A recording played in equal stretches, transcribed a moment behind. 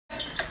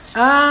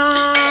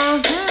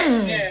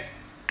Yeah.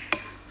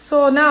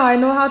 So now I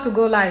know how to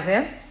go live,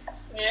 eh?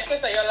 Yeah,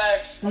 click on your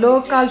live.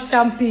 Local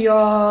champion.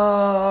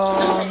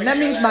 Let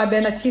me eat my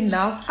benachin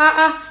now.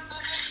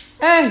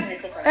 Hey,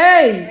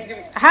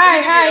 hey.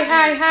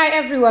 Hi,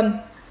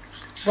 everyone.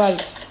 Well,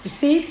 you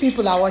see,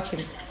 people are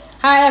watching.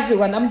 Hi,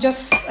 everyone. I'm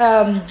just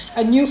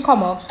a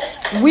newcomer.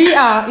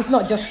 It's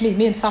not just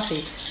me and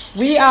Safi.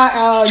 We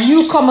are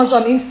newcomers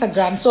on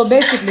Instagram. So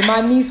basically,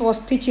 my niece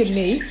was teaching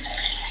me.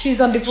 She's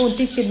on the phone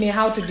teaching me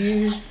how to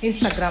do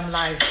Instagram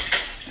live.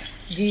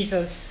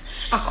 Jesus.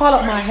 I call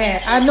up my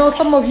hair. I know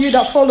some of you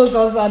that follows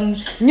us on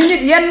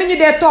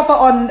topper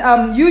on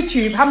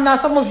YouTube. Hamna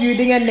some of you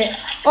ding and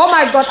oh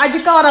my god,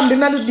 ajikawaram the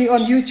melody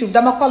on YouTube.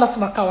 Dama call us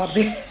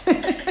makawabi.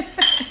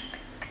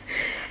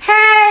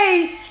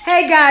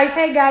 Hey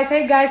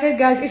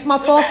guys. It's my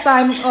first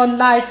time on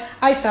live.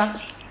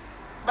 Aisha.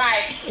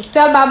 Bye.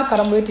 Tell Babu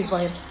I'm waiting for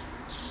him.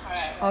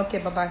 Alright. Okay,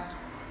 bye-bye.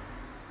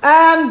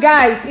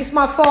 Guys, it's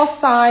my first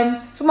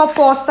time.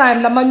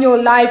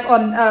 Lamanyo live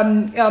on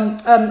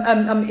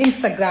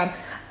Instagram.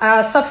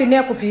 Safi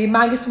Nekufi,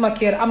 Mangi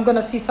Sumakir. I'm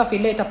gonna see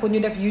Safi later. Put you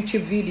the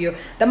YouTube video.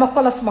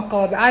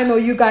 I know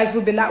you guys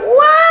will be like,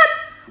 what?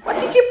 What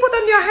did you put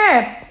on your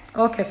hair?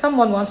 Okay,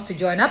 someone wants to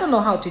join. I don't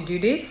know how to do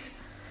this.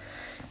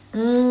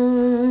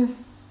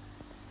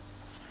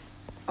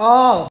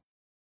 Oh,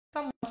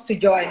 someone wants to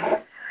join.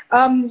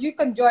 You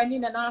can join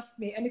in and ask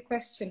me any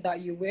question that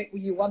you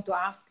want to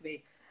ask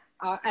me.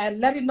 And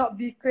let it not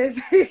be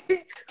crazy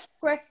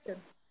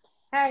questions.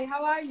 Hey,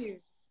 how are you?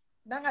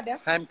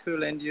 I'm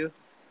cool, and you?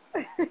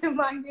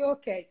 Man, you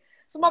okay?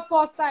 So my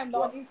first time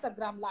on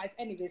Instagram live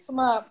anyway. So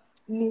my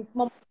niece,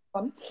 mom,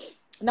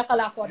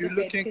 nakala ko you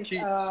looking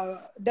cute.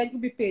 Then you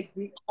be paid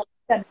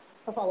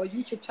of our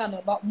YouTube channel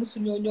about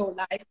Musunyonyo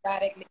live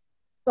directly.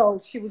 So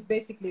she was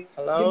basically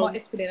Hello.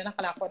 explaining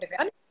nakala ko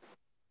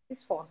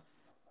this phone.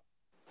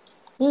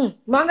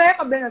 Manga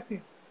ka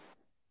benefit.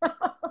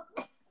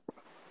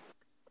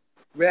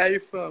 Where are you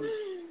from?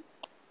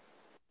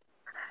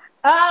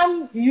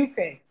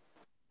 UK.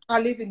 I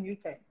live in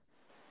UK.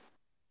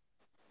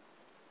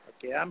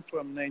 Okay, I'm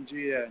from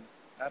Nigeria,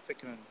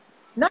 African.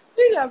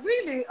 Nigeria,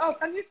 really? Oh,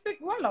 can you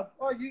speak Wolof?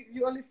 Or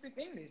you only speak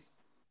English?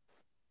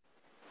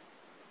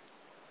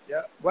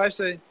 Yeah, why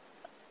say?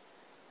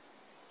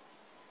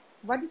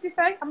 What did you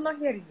say? I'm not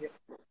hearing you.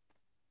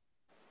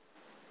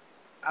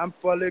 I'm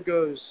from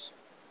Lagos.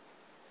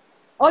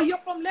 Oh, you're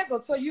from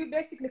Lagos, so you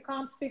basically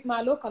can't speak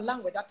my local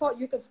language. I thought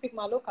you could speak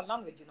my local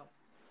language, you know.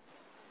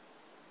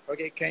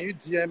 Okay, can you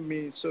DM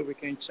me so we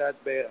can chat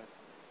better?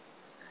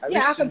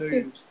 I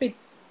can speak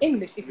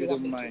English if you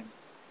want me mind. to.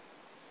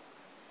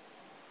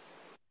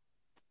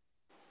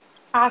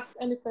 Ask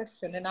any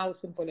question and I will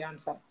simply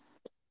answer.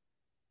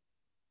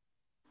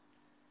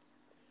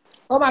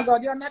 Oh my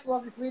God, your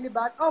network is really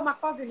bad. Oh, my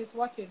cousin is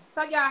watching.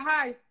 Sanya,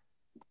 hi.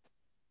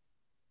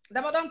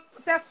 Don't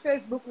test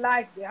Facebook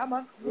live there. I'm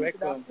on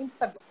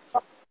Instagram.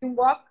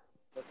 Work.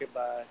 Okay,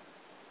 bye.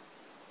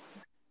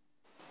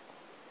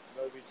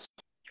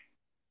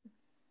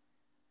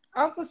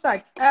 Uncle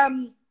Sykes,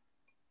 don't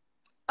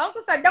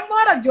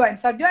want to join.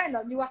 So join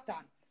on your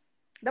time.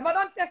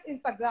 Don't test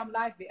Instagram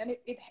live and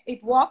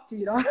it worked,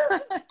 you know.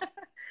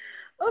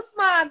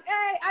 Usman,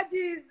 hey,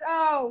 Ajiz,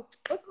 oh,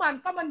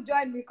 Usman, come and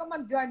join me.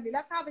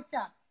 Let's have a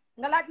chat.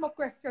 I like more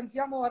questions.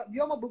 You're more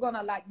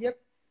gonna like. Yep.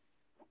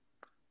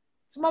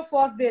 It's my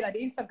first day at the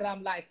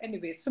Instagram live.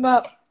 Anyway,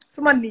 suma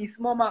niece,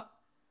 mama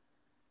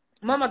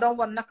don't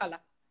want nakala.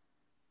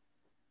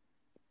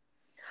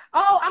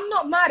 Oh, I'm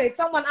not married.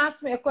 Someone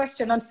asked me a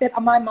question and said,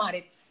 am I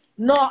married?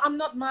 No, I'm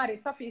not married.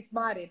 Safi is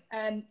married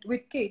and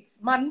with kids.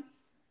 Man,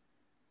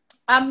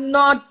 I'm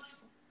not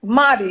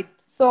married.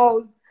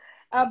 So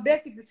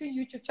basically, see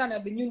YouTube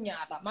channel, the new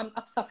man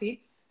ak Safi.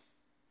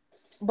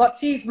 But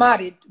she's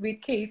married with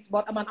kids,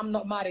 but I'm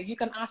not married. You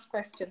can ask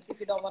questions if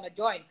you don't want to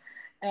join.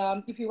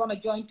 If you want to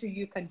join too,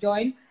 you can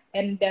join.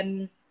 And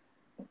then,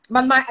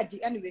 man, my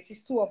aji, anyways,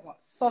 it's two of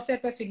us. So,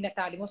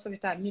 Natali, most of the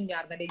time,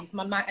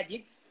 man, my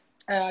aji.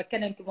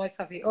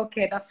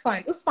 Okay, that's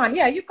fine. Usman,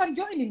 yeah, you can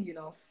join in, you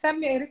know. Send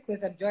me a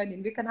request and join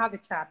in. We can have a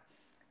chat.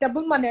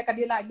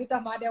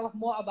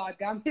 More about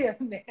Gambian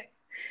men.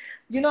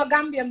 You know,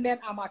 Gambian men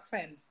are my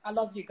friends. I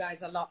love you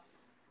guys a lot.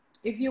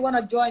 If you want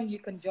to join, you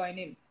can join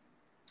in.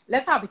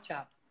 Let's have a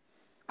chat.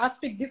 I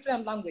speak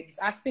different languages.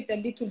 I speak a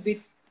little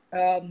bit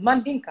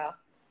Mandinka.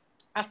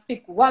 I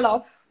speak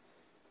Wolof.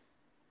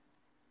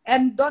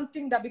 And don't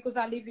think that because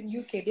I live in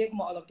UK, they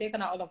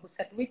can all of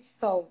set which.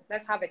 So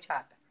let's have a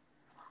chat.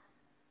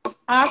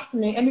 Ask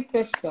me any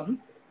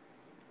question.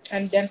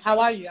 And then, how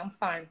are you? I'm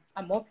fine.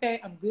 I'm okay.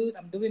 I'm good.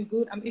 I'm doing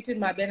good. I'm eating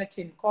my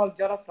benachin called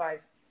jollof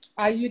rice.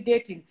 Are you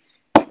dating?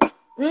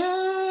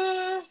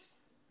 No,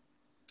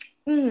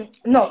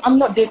 I'm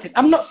not dating.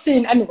 I'm not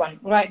seeing anyone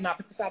right now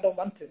because I don't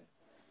want to.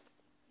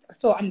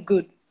 So I'm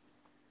good.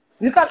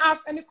 You can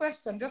ask any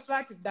question. Just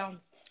write it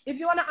down. If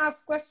you want to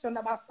ask question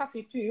about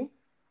Safi too.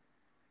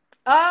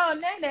 Oh,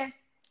 Nene.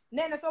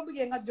 Nene, so we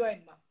can join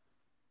me.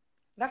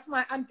 That's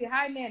my auntie.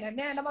 Hi, Nene.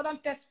 Nene, I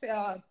don't test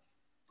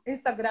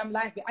Instagram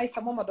live bi ay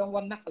sa moma doon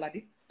won naka la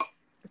di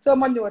so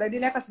ma ñëw rek di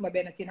lekk suma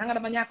benn cin xam nga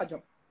dama ñaaka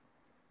jom.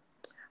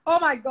 Oh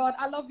my God,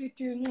 I love you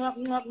too. Mwah,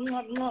 mwah,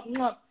 mwah, mwah,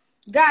 mwah.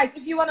 Guys,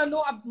 if you want to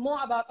know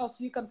more about us,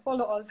 you can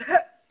follow us.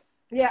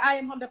 Yeah,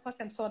 I am 100%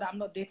 sure that I'm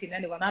not dating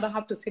anyone. I don't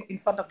have to sit in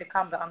front of the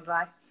camera and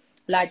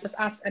like just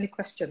ask any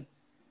question.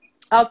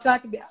 I'll try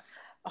to be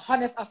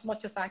honest as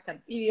much as I can.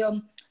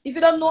 If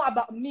you don't know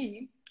about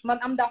me, man,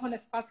 I'm the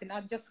honest person.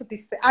 I just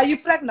say, are you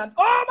pregnant?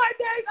 Oh my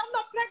days, I'm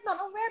not pregnant.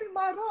 I'm wearing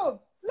my robe.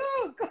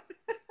 Look,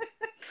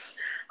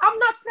 I'm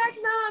not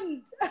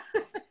pregnant.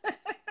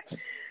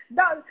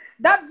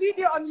 That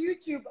video on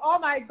YouTube, oh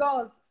my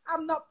God,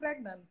 I'm not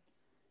pregnant.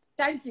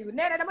 Thank you.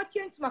 Nene, I'm gonna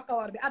change my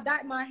color. I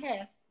dyed my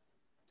hair.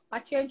 I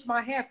changed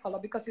my hair color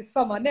because it's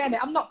summer. Nene,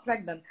 I'm not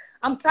pregnant.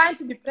 I'm trying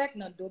to be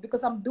pregnant though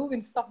because I'm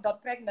doing stuff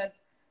that pregnant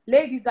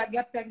ladies that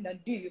get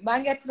pregnant do.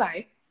 Man get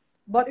try,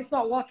 but it's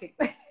not working.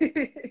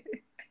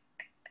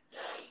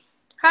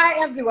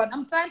 Hi everyone,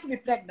 I'm trying to be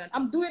pregnant.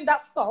 I'm doing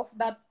that stuff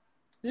that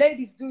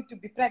ladies do to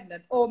be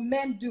pregnant or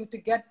men do to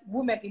get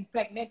women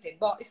impregnated,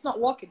 but it's not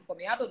working for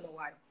me. I don't know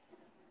why.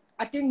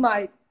 I think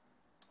my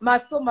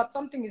stomach,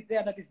 something is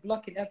there that is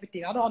blocking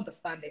everything. I don't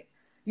understand it.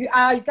 You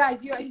guys,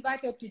 you are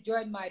invited to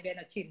join my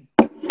Benachin.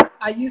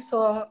 Are you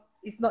so?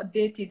 It's not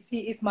dating.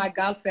 See, it's my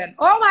girlfriend.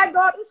 Oh my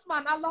God,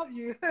 Usman, I love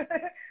you.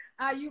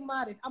 Are you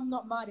married? I'm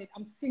not married.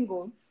 I'm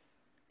single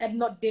and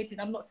not dating.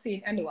 I'm not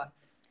seeing anyone.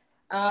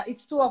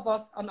 It's two of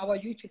us on our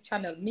YouTube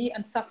channel, me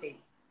and Safi.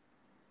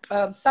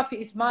 Safi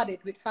is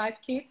married with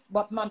 5 kids,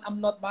 but man, I'm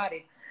not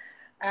married.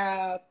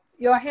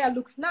 Your hair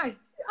looks nice.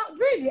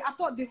 Really, I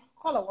thought the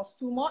color was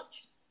too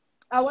much.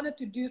 I wanted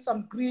to do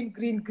some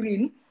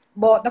green,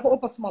 but that's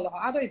open smaller.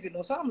 I don't even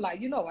know. So I'm like,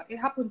 you know what? It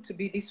happened to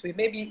be this way.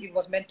 Maybe it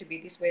was meant to be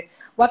this way.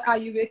 What are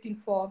you waiting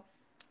for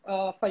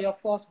your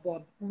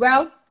firstborn?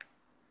 Well,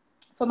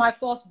 for my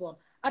firstborn,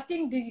 I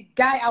think the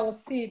guy I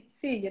was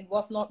seeing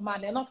was not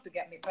man enough to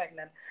get me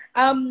pregnant.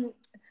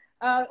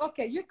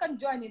 Okay, you can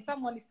join in.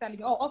 Someone is telling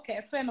me, oh, okay,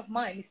 a friend of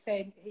mine is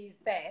saying he's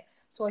there,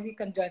 so he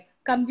can join.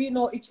 Can we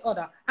know each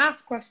other?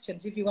 Ask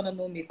questions if you want to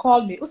know me.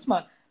 Call me.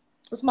 Usman,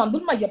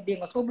 bul ma yab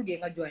nga so bëggee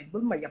nga join.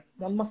 Bul ma yab,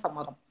 man ma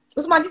samaram.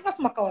 Usman, this is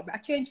my color. I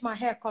changed my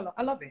hair color.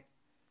 I love it.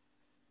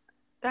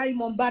 Kay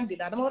mom bandi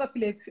la. Dama wara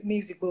play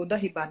music go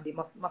dahi bandi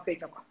ma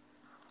fecha ko.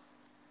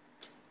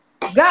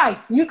 Guys,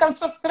 you can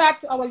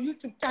subscribe to our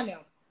YouTube channel.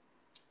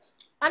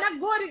 And I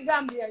go to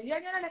Gambia.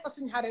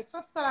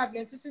 Subscribe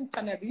to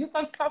channel. You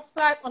can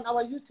subscribe on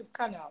our YouTube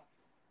channel.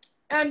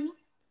 And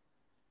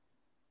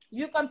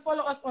you can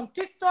follow us on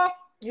TikTok.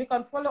 You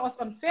can follow us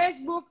on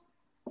Facebook.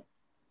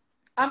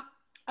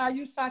 Are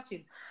you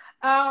searching?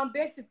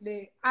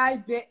 Basically,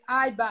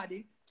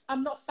 body.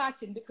 I'm not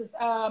searching because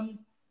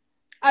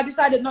I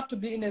decided not to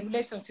be in a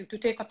relationship to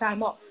take a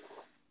time off.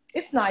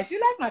 It's nice. You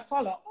like my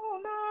color?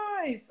 Oh,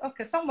 nice.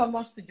 Okay, someone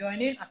wants to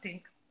join in, I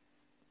think.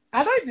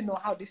 I don't even know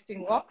how this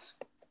thing works.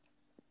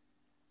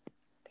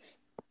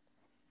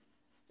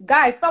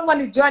 Guys,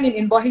 someone is joining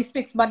in, but he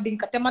speaks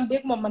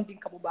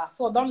Mandinka.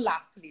 So don't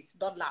laugh, please.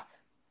 Don't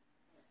laugh.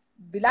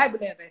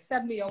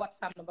 Send me your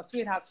WhatsApp number.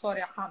 Sweetheart,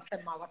 sorry, I can't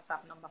send my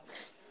WhatsApp number.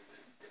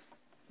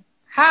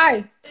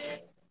 Hi.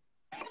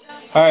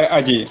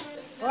 Hi, Aji.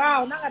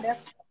 Wow,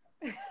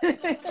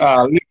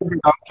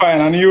 I'm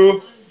fine, and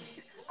you?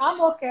 I'm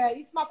okay.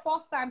 It's my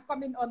first time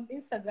coming on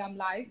Instagram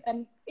Live,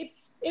 and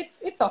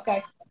it's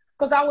okay.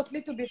 Because I was a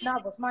little bit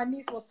nervous. My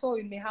niece was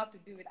showing me how to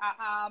do it.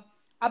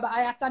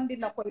 I attended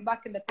na ko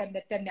back in the 10.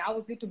 I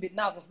was a little bit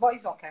nervous, but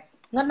it's okay.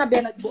 Ngana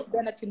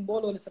bena chin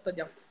bolo ni sa to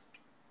jam.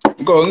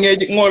 Go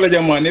ngeji ngola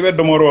jaman ibe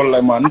domo rol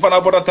la man.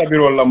 Fana bota tabi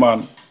rol la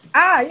man.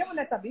 Yo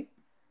na tabi.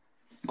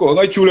 Go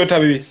nga chule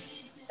tabi.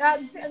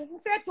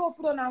 Say to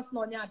pronounce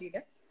no nyadi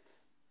de.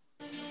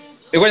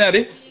 Iko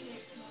nyadi?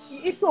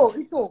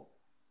 Ito.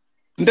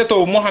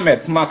 Ndeto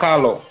Mohammed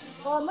Makalo.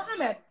 Oh,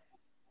 Mohammed.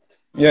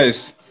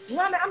 Yes.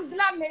 I'm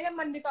glad me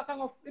mandika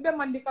kango ibe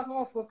mandika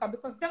kango foka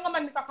because tenga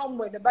mandika kango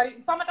mo de bari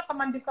famata ka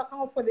mandika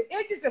kango for the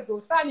ages ago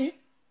sani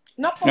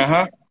no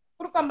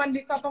pour ka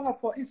mandika kango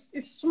for is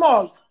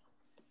small.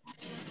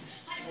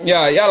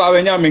 Yeah,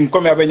 abe nyamin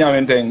come abe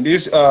nyamin thing.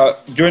 This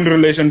joint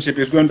relationship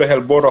is going to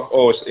help both of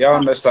us. You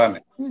understand?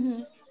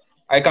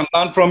 I can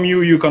learn from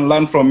you, you can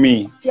learn from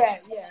me. Yeah.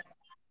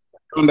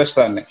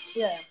 Understand?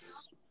 Yeah.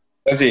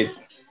 That's it.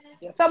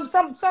 Yeah. Some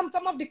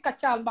of the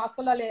kachal ba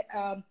fulale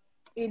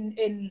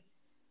in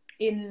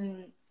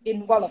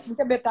Wolof.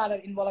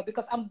 In Wolof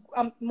because I'm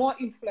more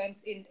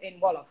influenced in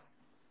Wolof.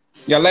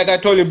 Yeah, like I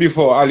told you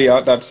before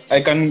earlier that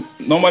I can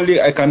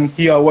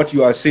hear what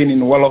you are saying in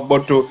Wolof,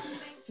 but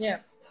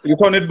you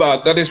turn it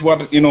back. That is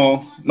what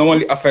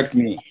normally affect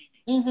me.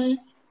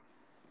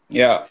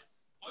 Yeah.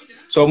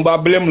 So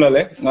mba blame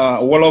lale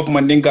Wolof,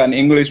 Mandinka, and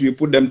English, we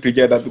put them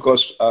together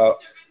because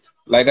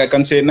like I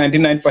can say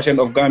 99%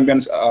 of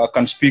Gambians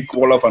can speak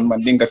Wolof and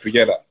Mandinka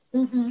together.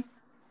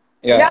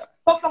 Yeah.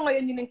 For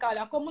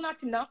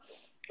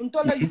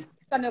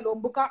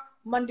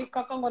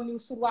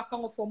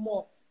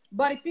more.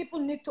 But people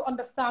need to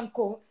understand,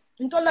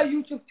 untola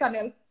YouTube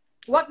channel,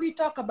 what we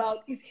talk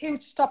about is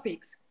huge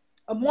topics.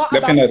 more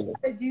Definitely. about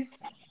strategies,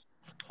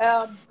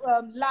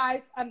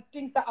 lives, and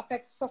things that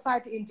affect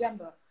society in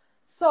general.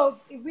 So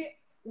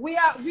we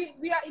are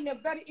in a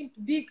very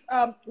big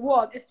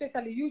world,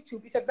 especially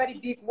YouTube is a very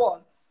big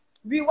world.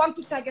 We want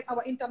to target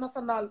our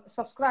international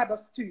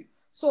subscribers too.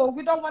 So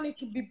we don't want it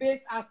to be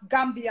based as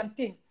Gambian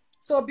thing.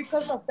 So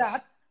because of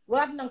that,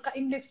 rather than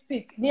English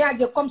speak,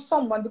 there comes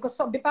someone, because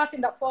the person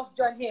that first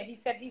joined here, he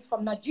said he's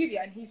from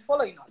Nigeria and he's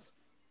following us.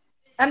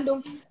 And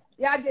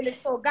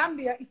so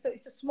Gambia is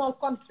a small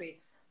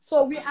country.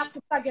 So we have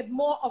to target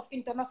more of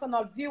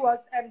international viewers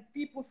and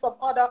people from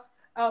other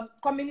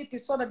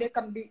communities so that they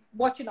can be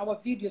watching our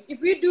videos. If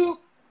we do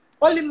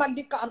only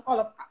Mandinka and all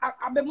of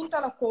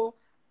Abemuntalako,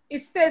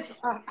 it stays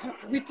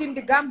within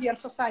the Gambian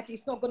society.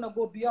 It's not going to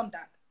go beyond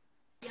that.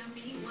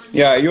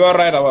 Yeah, you are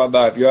right about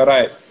that. You are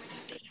right.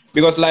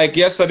 Because like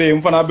yesterday,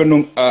 on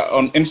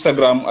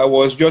Instagram, I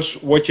was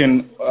just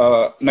watching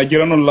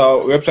Nigerian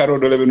website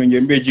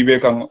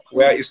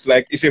where it's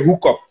like, it's a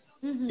hookup.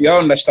 You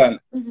understand?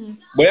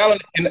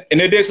 But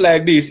in a days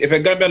like this, if a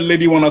Gambian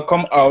lady want to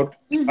come out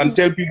and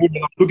tell people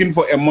that I'm looking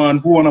for a man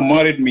who want to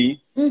marry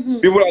me,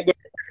 people are going to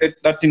say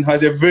that thing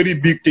has a very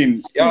big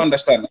thing. You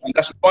understand? And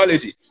that's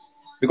quality.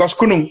 Because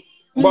kunung,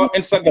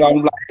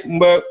 Instagram, like,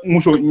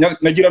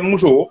 Nigerian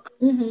muso,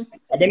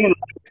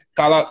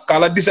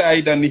 Kala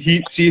decide and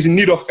she's in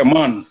need of a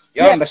man.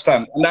 You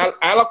understand? And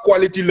I like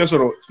quality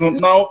lesser. So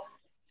now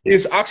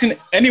he's asking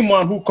any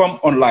man who come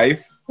on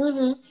live.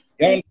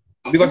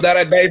 Because there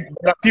are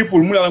people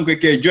who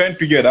join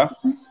together.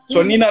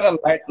 So Nina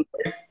like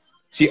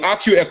she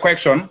asks you a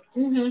question.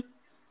 Now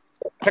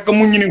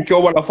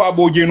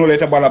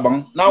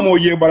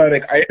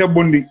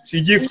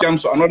she gives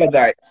chance to another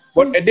guy.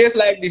 But a days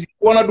like this, you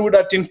wanna do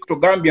that thing to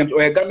Gambians,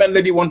 or a Gambian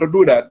lady want to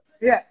do that.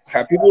 Yeah.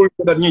 People will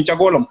say that you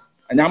chagolum.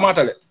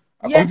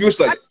 I'm confused.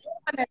 Like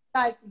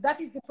that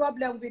is the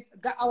problem with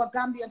our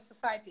Gambian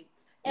society.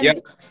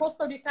 And most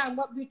of the time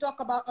what we talk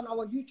about on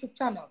our YouTube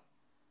channel.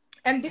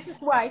 And this is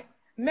why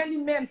many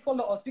men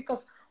follow us,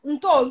 because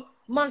untol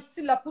man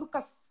sila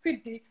purka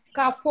fiti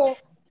ka for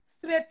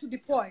straight to the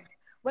point.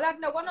 Well, like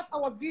now one of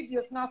our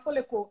videos now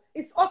follow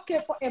it's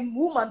okay for a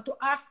woman to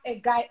ask a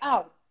guy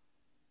out.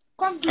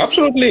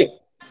 Absolutely.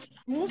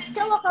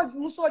 Muskewaka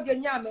musoje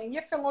nyame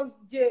yefengol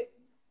je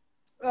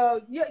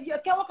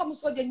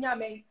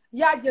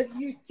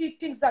you see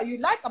things that you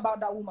like about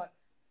that woman.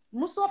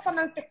 Muso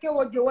fananse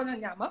kewo je wana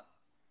nyama.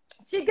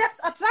 She gets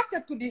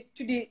attracted to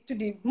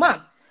the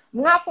man.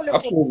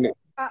 Absolutely.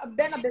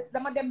 Bena bes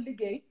dama dem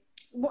liggéey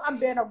mu am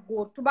bena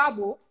góor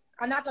tubaabo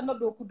anata no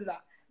do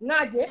kudula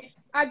ngaje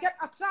I get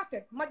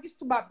attracted ma gis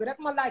tubaab bi rek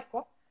ma like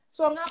ko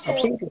so nga ko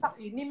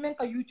tafi ni men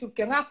ka YouTube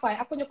ke nga fay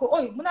akonyo ko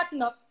oy munati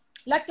na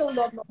la tew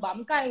lo no ba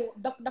mkay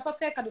dafa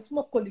fekka de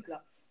suma colleague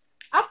la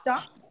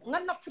after nga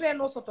na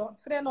freno soto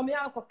freno mi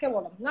ko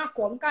kewolam nga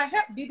ko mkay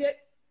he bi de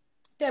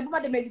te buma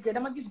demé liggéey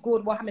dama gis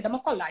góor bo xamé dama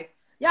ko like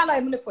yalla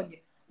ay mu ne foñi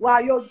wa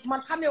yo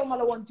man xamewuma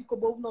la won jikko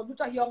bobu no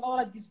lutax yo nga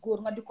wala gis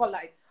góor nga di ko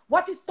like.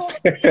 What is so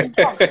freaking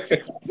wrong?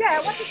 Yeah,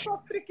 what is so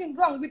freaking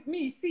wrong with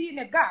me seeing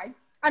a guy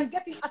and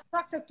getting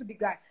attracted to the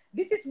guy?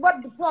 This is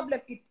what the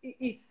problem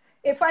is.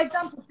 If, for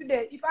example,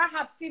 today, if I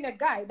had seen a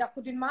guy that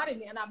couldn't marry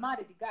me and I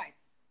married the guy,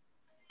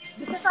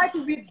 the society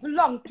we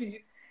belong to,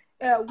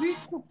 we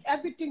took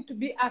everything to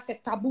be as a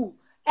taboo.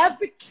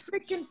 Every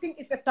freaking thing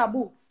is a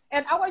taboo.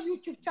 And our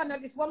YouTube channel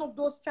is one of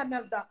those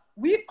channels that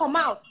we come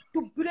out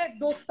to break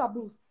those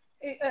taboos.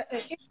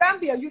 In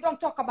Gambia, you don't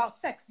talk about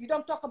sex. You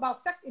don't talk about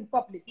sex in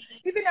public.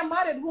 Even a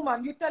married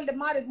woman, you tell the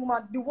married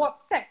woman the word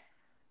sex.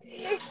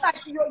 It's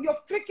like you're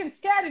freaking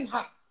scaring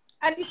her.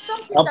 And it's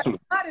something that a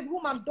married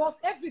woman does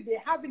every day,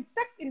 having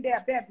sex in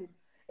their bedroom.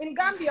 In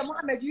Gambia,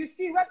 Mohammed, you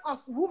see when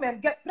us women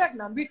get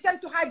pregnant, we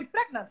tend to hide the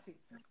pregnancy.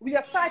 We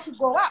are scared to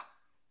go out.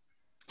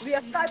 We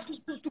are scared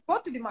to go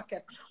to the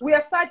market. We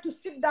are scared to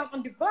sit down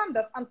on the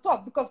verandas and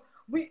talk, because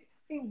the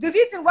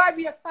reason why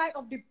we are scared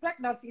of the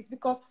pregnancy is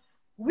because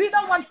we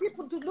don't want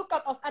people to look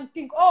at us and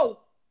think, oh,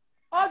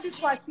 all this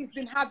while she's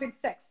been having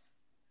sex.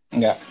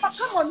 Yeah. But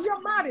come on,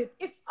 you're married.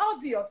 It's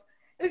obvious.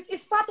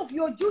 It's part of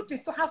your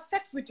duties to have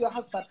sex with your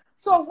husband.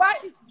 So why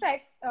is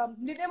sex,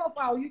 the name of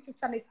our YouTube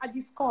channel is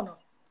Aji's Corner.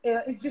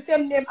 It's the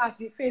same name as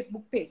the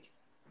Facebook page.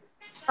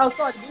 Oh,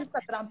 sorry, the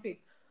Instagram page.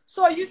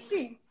 So you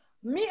see,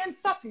 me and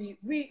Safi,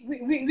 we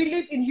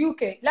live in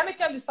UK. Let me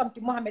tell you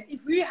something, Mohammed.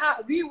 If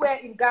we were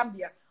in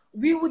Gambia,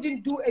 we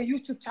wouldn't do a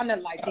YouTube channel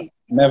like this.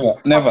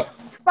 Never.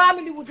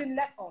 Family wouldn't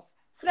let us.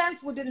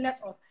 Friends wouldn't let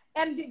us.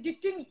 And the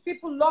thing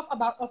people love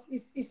about us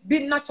is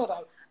being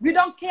natural. We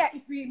don't care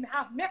if we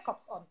have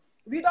makeups on.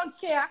 We don't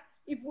care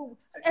if we,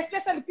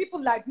 especially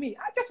people like me.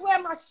 I just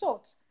wear my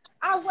shorts.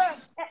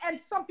 And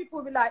some people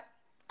will be like,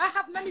 I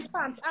have many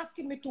fans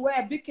asking me to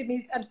wear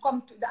bikinis and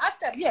come to I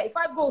said, yeah, if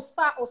I go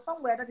spa or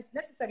somewhere that is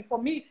necessary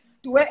for me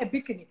to wear a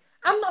bikini,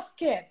 I'm not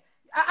scared.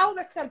 I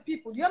always tell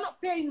people, you're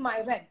not paying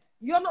my rent.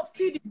 You're not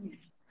feeding me.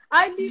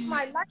 I live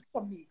my life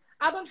for me.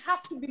 I don't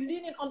have to be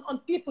leaning on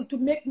people to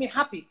make me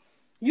happy.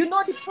 You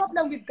know the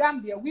problem with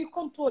Gambia, we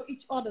control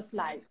each other's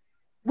life,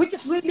 which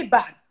is really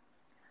bad.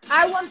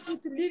 I want you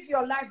to live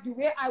your life the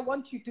way I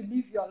want you to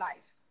live your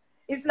life.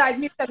 It's like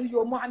me telling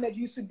you, Mohammed,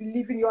 you should be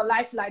living your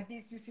life like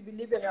this. You should be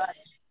living your life.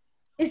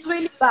 It's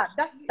really bad.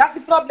 That's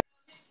the problem.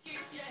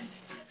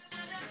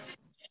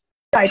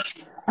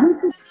 Like, we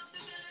should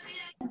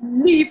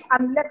live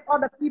and let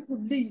other people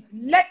live.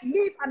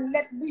 Live and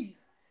let live.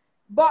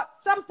 But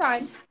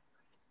sometimes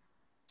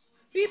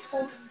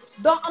people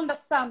don't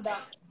understand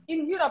that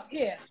in Europe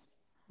here,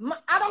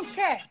 I don't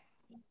care.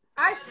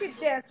 I sit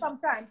there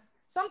sometimes.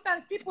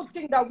 Sometimes people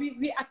think that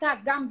we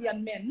attack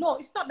Gambian men. No,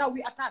 it's not that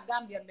we attack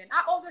Gambian men.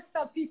 I always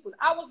tell people,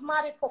 I was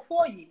married for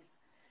 4 years.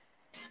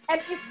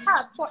 And it's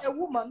hard for a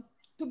woman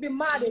to be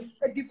married,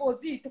 a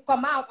divorcee, to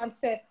come out and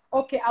say,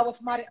 okay, I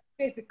was married,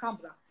 face the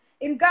camera.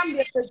 In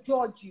Gambia, they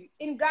judge you.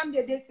 In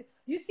Gambia, they say,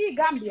 you see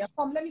Gambia,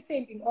 let me say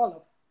it in all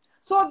of.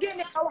 So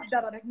again, I was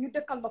that you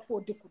dekal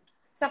before dekut.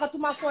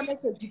 Sakatuma so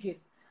jigel.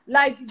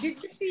 Like,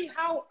 did you see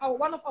how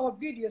one of our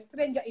videos,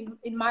 Stranger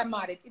in My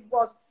Marriage, it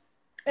was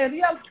a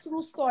real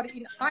true story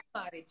in my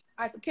marriage.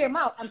 I came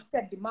out and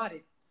said the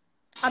marriage.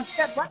 And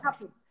said what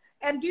happened.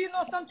 And do you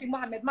know something,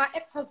 Mohammed? My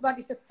ex-husband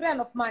is a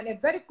friend of mine, a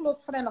very close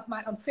friend of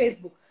mine on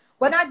Facebook.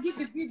 When I did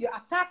the video,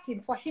 I tagged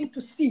him for him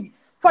to see,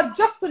 for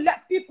just to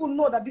let people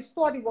know that the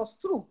story was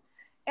true.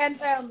 And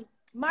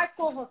my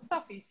co-host,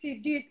 Safi, she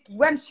did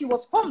when she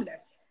was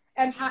homeless.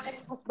 And her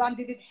ex-husband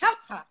didn't help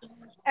her.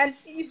 And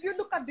if you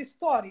look at the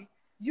story,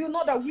 you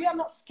know that we are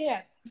not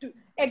scared.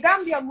 A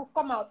Gambian will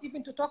come out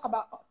even to talk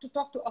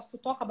to us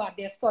about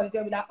their story.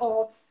 They'll be like,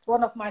 oh,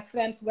 one of my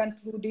friends went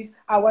through this.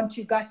 I want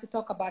you guys to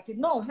talk about it.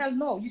 No, hell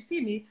no. You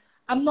see me,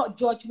 I'm not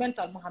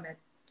judgmental, Mohammed.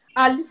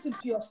 I listen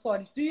to your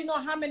stories. Do you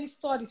know how many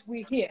stories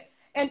we hear?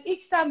 And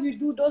each time we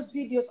do those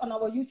videos on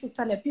our YouTube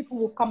channel, people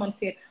will come and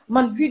say,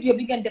 man, video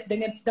begin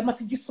the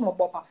message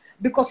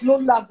because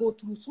Lola go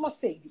through so much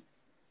say.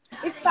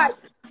 It's like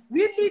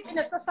we live in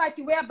a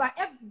society whereby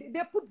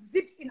they put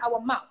zips in our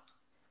mouth.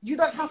 You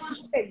don't have to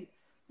say it.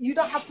 You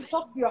don't have to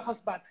talk to your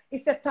husband.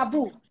 It's a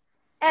taboo.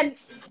 And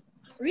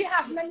we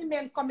have many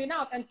men coming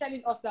out and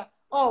telling us that,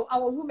 oh,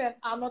 our women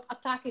are not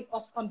attacking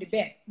us on the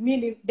bed,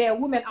 meaning their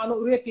women are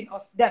not raping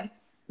us then,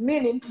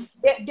 meaning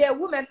their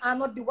women are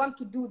not the one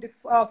to do the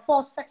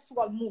forced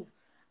sexual move.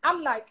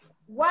 I'm like,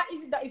 why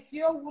is it that if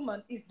your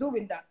woman is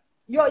doing that,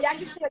 your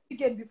youngest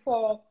again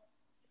before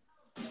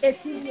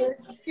 18 years,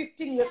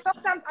 15 years,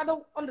 sometimes I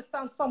don't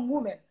understand some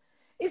women.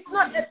 It's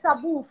not a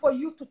taboo for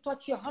you to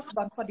touch your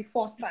husband for the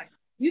first time.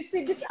 You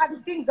see, these are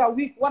the things that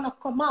we want to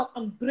come out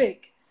and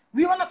break.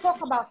 We want to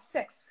talk about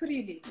sex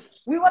freely.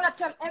 We want to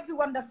tell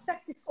everyone that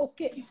sex is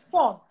okay, it's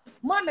fun.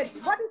 Mohammed,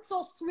 what is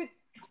so sweet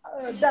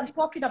than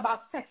talking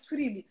about sex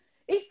freely?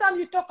 Each time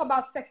you talk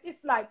about sex,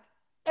 it's like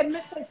a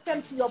message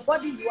sent to your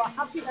body, you are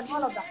happy and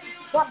all of that.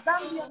 But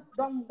Gambians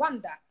don't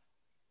want that.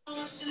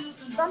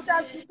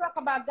 Sometimes we talk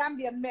about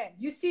Gambian men.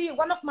 You see,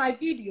 one of my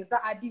videos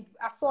that I did,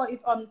 I saw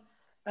it on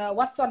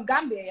What's on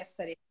Gambia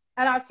yesterday.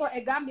 And I saw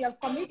a Gambian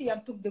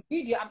comedian took the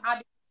video and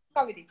added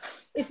comedy.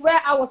 It's where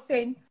I was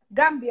saying,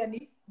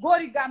 Gambian,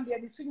 Gori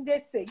Gambian, when they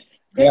say.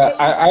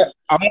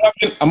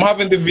 I'm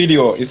having the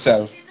video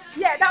itself.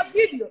 Yeah, that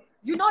video.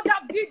 You know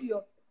that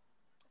video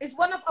is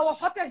one of our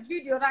hottest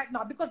video right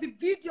now because the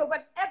video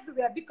went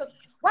everywhere because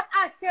what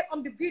I said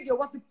on the video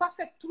was the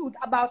perfect truth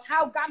about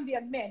how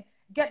Gambian men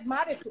get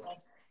married to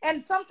us.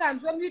 And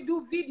sometimes when we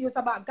do videos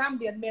about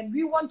Gambian men,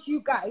 we want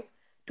you guys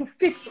to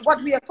fix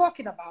what we are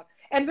talking about.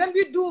 And when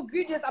we do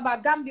videos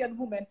about Gambian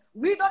women,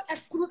 we don't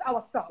exclude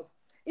ourselves.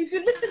 If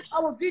you listen to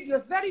our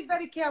videos very,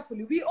 very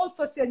carefully, we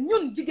also say,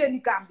 Nyun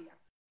jigeni Gambia.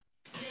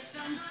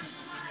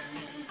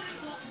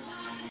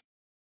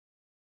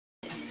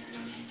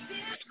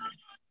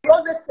 We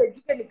always say,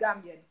 jigeni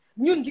Gambian.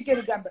 Nyun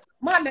jigeni Gambia.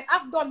 Mohammed,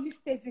 I've done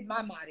mistakes in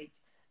my marriage.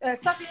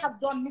 Safi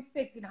have done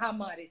mistakes in her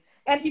marriage.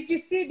 And if you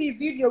see the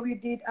video we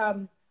did,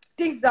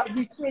 things that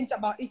we changed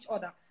about each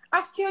other,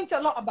 I've changed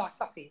a lot about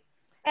Safi.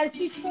 And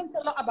she changed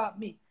a lot about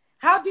me.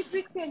 How did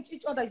we change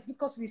each other? It's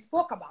because we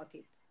spoke about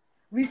it.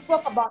 We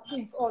spoke about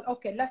things, all,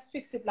 okay, let's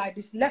fix it like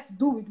this. Let's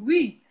do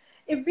it.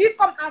 If we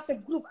come as a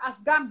group, as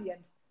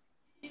Gambians,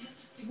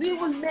 we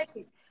will make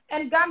it.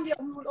 And Gambia,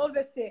 we will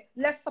always say,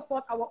 let's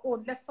support our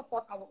own. Let's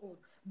support our own.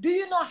 Do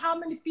you know how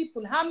many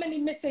people, how many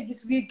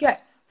messages we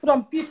get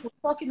from people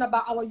talking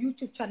about our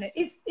YouTube channel?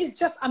 It's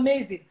just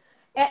amazing.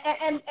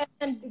 And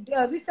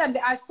recently,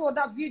 I saw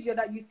that video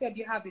that you said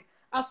you have it.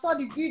 I saw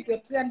the video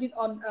trending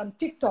on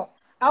TikTok.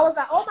 I was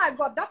like, oh my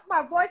God, that's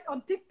my voice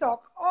on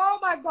TikTok. Oh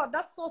my God,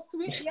 that's so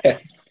sweet.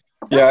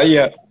 Yeah,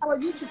 yeah. Our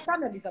YouTube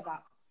channel is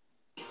about.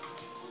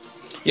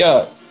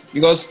 Yeah,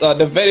 because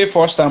the very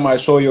first time I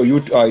saw your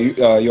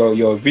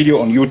video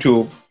on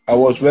YouTube, I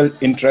was well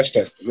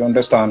interested. You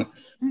understand?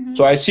 Mm-hmm.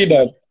 So I see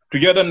that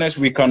togetherness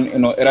we can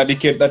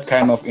eradicate that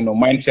kind of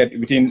mindset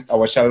within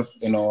ourselves,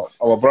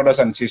 our brothers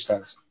and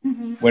sisters,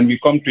 mm-hmm. when we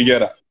come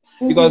together.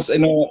 Mm-hmm. Because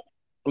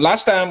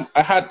last time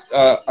I had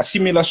a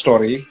similar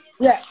story.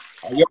 Yeah.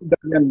 A young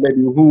Gambian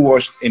lady who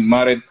was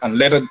married and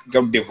later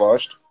got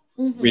divorced,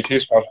 mm-hmm. with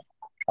his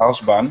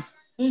husband.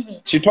 Mm-hmm.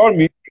 She told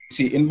me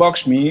she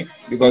inboxed me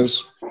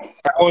because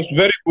I was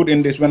very good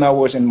in this when I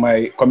was in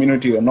my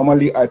community.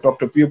 Normally, I talk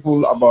to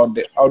people about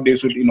how they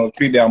should,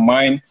 free their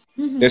mind.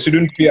 They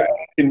shouldn't fear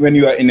anything when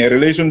you are in a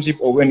relationship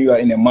or when you are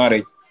in a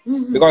marriage.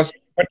 Because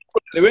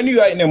particularly when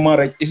you are in a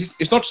marriage,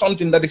 it's not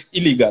something that is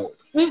illegal.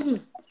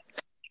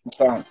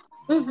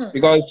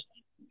 Because,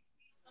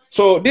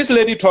 so this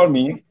lady told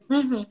me,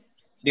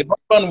 the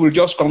husband will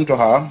just come to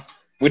her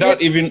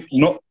without even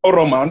no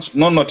romance,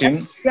 no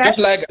nothing, just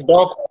like a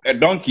dog, a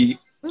donkey,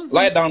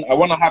 lie down, I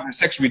want to have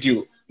sex with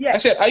you. I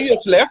said, are you a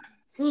slave?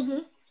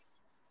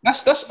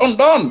 That's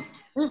undone.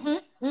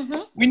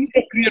 We need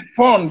to create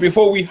fun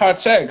before we had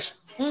sex.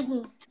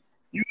 You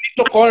need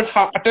to call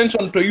her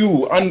attention to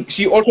you, and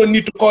she also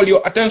need to call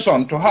your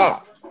attention to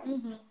her.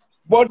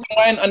 Both the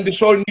mind and the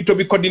soul need to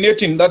be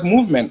coordinating that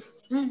movement.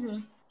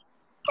 You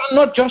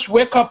cannot just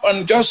wake up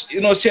and just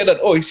say that,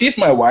 oh, she's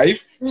my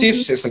wife,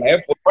 she's a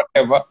slave or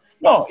whatever.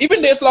 No,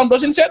 even the Islam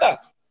doesn't say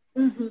that.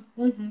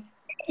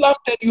 Islam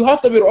said you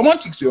have to be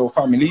romantic to your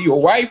family,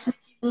 your wife.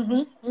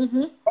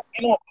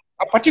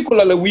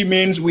 Particularly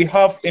women, we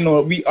have,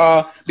 we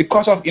are the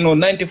cause of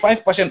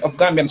 95% of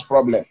Gambians'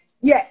 problem.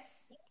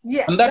 Yes.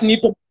 And that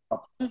need to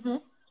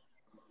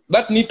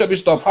that need to be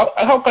stopped.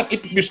 How can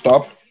it be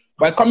stopped?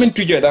 By coming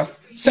together,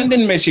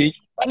 sending message,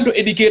 trying to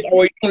educate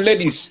our young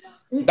ladies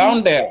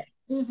down there,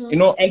 and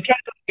trying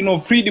to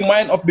free the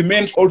mind of the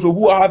men also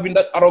who are having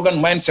that arrogant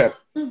mindset.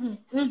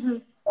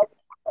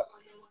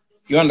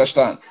 You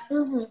understand?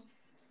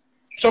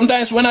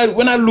 Sometimes when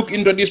I look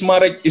into this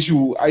marriage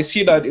issue, I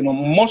see that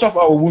most of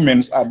our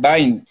women are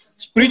dying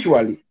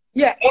spiritually,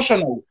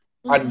 emotionally,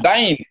 are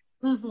dying,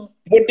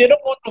 but they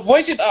don't want to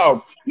voice it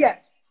out.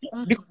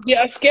 Because they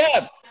are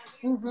scared.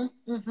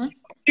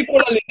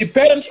 Particularly, the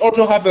parents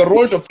also have a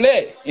role to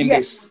play in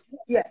this.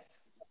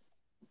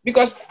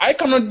 Because I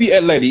cannot be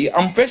a lady,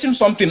 I'm facing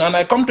something, and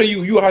I come to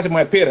you, you as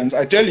my parents,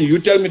 I tell you, you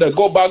tell me to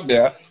go back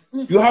there,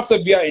 you have to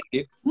be in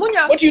it,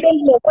 but you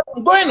don't know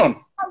what's going on.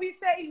 How we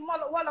say in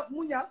Wall of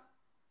Munyal?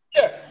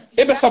 Yeah,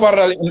 ebe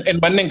sabarral in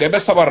Mandinka, ebe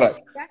sabarral.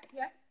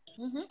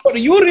 But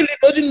you really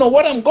doesn't know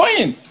what I'm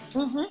going.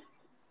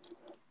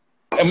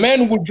 A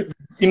man would,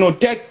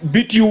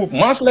 beat you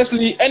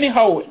mercilessly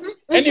anyhow,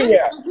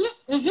 anywhere.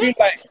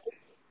 Like,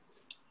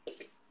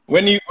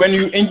 when you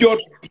injured,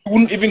 you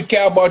wouldn't even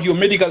care about your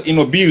medical,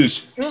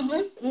 bills.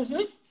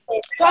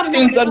 Sorry,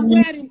 I'm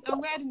wearing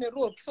a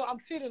robe, so I'm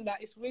feeling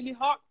that it's really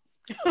hot.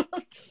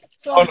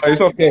 So no,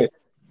 it's okay.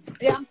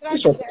 I'm trying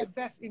to get a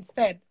vest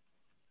instead.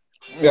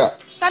 Yeah.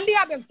 Kandi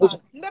abe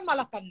mfano, mbe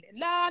malakande.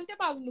 La ante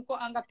ba nuko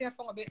anga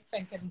telefon abe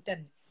fenker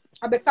interne.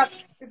 Abe kat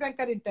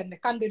fenker interne,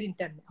 kandi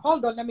interne.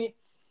 Hold on, let me.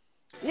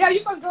 Yeah,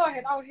 you can go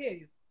ahead. I'll hear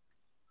you.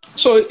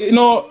 So,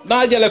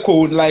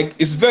 Najaleko, like,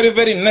 it's very,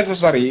 very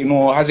necessary,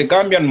 as a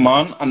Gambian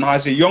man and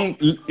as a young,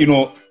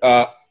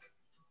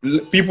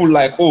 people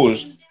like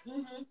us.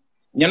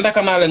 Nyanda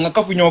kanale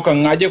ngakafu nyoka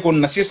ngaje ko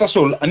na sister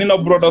soul and na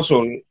brother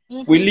soul.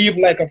 We live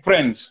like a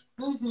friends.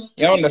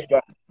 You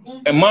understand?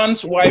 A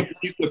man's wife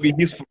needs to be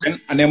his friend,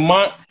 and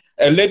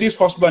a lady's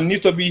husband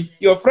needs to be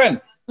your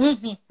friend.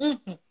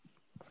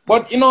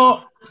 But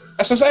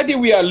a society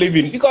we are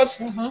living,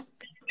 because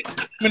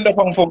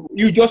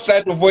you just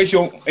try to voice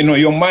your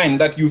mind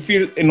that you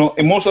feel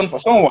emotion for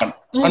someone,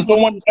 and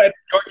someone try to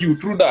judge you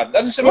through that.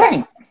 That is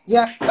wrong.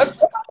 Yeah. That's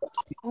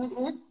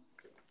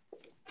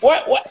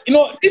what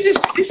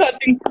these are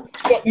things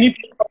that need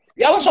to stop.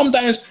 Yeah,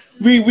 sometimes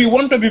we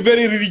want to be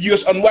very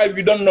religious, and why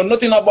we don't know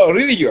nothing about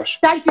religious.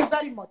 Thank you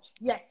very much.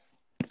 Yes.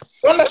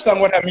 You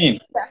understand what I mean?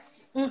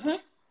 Yes.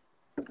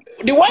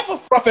 The wife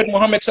of Prophet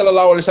Muhammad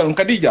sallallahu alaihi wasallam,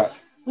 Khadija,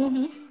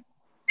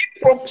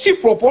 she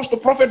proposed to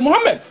Prophet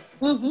Muhammad.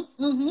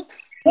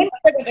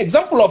 Take an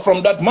example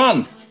from that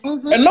man,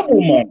 a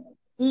noble man,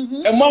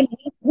 a man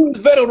who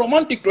is very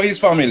romantic to his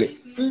family.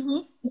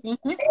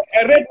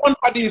 I read one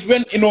hadith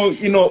when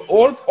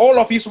all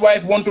of his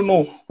wife want to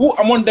know who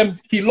among them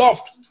he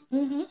loved.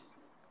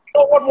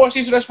 What was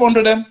his response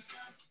to them?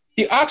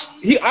 He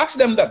asked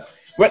them that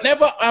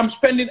whenever I'm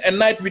spending a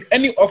night with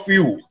any of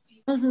you,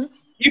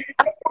 if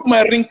I put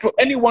my ring to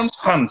anyone's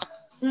hand,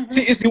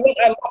 she is the one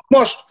I love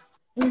most.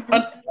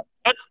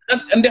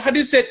 And the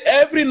hadith said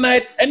every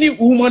night, any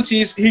woman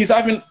he's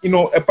having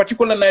a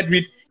particular night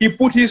with, he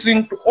put his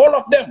ring to all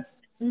of them.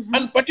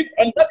 And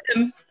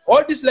then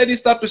all these ladies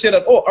start to say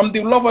that, oh, I'm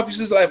the love of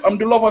his life, I'm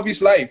the love of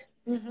his life.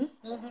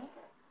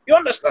 You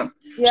understand?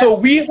 Yeah. So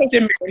we as a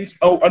men,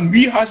 and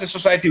we as a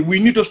society, we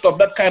need to stop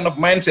that kind of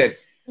mindset.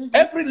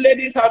 Every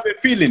ladies have a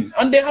feeling,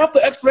 and they have to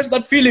express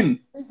that feeling.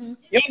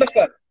 You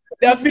understand?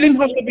 Their feeling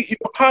has to be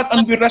heard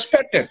and be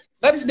respected.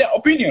 That is their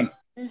opinion.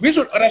 We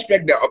should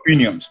respect their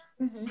opinions.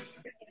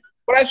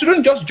 But I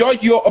shouldn't just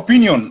judge your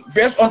opinion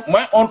based on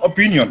my own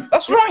opinion.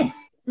 That's wrong.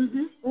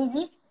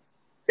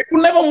 It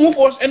will never move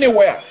us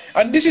anywhere.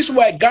 And this is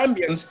why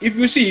Gambians, if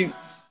you see,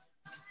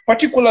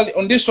 particularly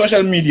on this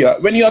social media,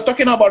 when you are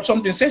talking about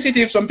something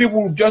sensitive, some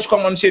people will just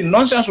come and say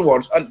nonsense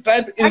words and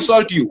try to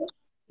insult you.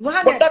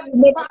 But that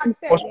will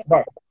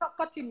never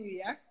continue,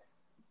 yeah?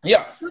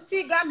 Yeah. You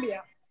see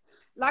Gambia,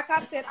 like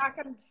I said, I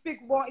can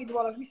speak more in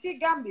Wolof. You see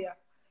Gambia,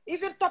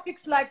 even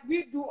topics like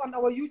we do on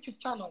our YouTube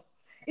channel.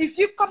 If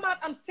you come out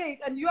and say it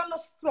and you are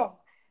not strong,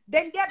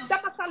 then they're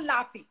damasa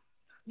laughing.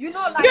 You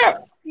know, like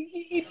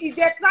if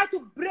they try to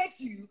break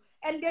you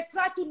and they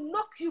try to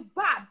knock you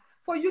bad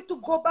for you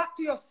to go back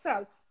to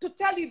yourself, to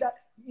tell you that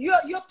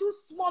you're too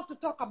small to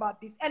talk about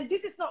this, and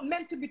this is not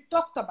meant to be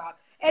talked about,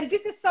 and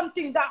this is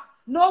something that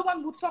no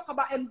one would talk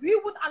about, and we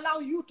would allow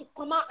you to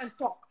come out and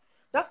talk.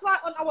 That's why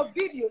on our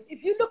videos,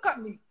 if you look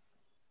at me,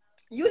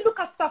 you look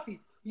at Safi,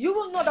 you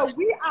will know that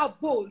we are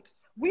bold.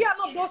 We are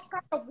not those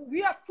kind of,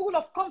 we are full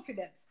of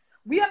confidence.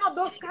 We are not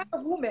those kind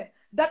of women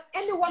that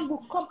anyone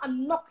will come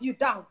and knock you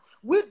down.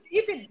 We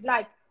even,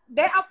 like,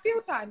 there are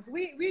few times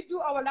we do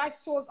our live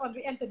shows on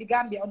We Enter the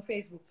Gambia on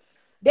Facebook.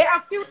 There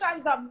are few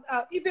times that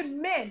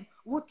even men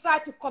would try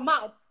to come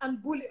out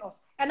and bully us.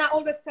 And I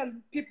always tell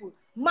people,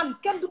 man,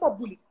 can do my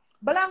bully.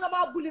 Balanga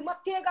ma bully, ma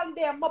tegal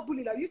there, ma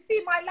bully la. You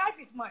see, my life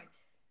is mine.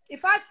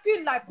 If I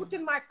feel like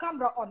putting my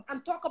camera on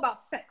and talk about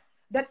sex,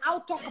 then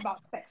I'll talk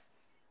about sex.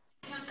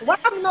 What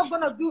I'm not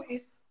gonna do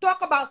is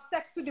talk about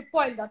sex to the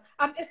point that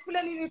I'm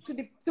explaining it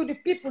to the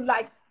people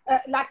like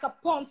a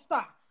porn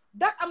star.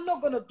 That I'm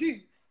not gonna do,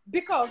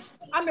 because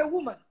I'm a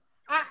woman.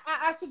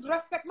 I should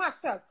respect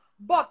myself.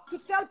 But to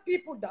tell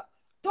people that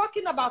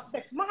talking about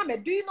sex,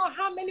 Mohammed, do you know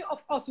how many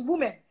of us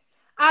women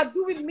are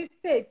doing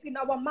mistakes in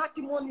our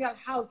matrimonial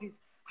houses?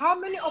 How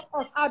many of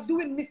us are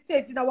doing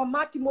mistakes in our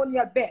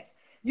matrimonial beds?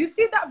 You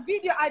see that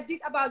video I did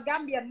about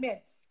Gambian men,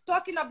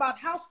 talking about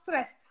how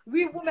stressed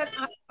we women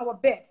are in our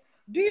beds.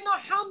 Do you know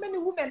how many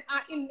women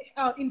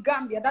are in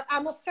Gambia that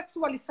are not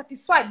sexually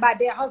satisfied by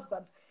their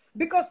husbands?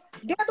 Because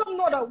they don't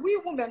know that we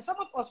women, some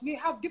of us, we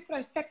have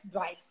different sex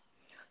drives.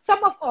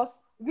 Some of us,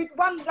 with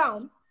one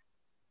round,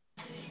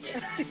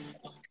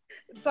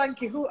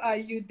 thank you. Who are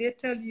you? They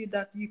tell you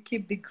that you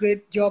keep the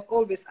great job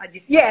always,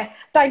 Ajis. Yeah,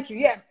 thank you.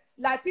 Yeah,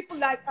 like people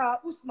like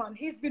Usman,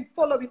 he's been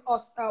following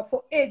us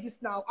for ages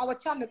now. Our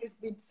channel has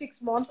been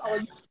 6 months, our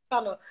YouTube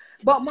channel.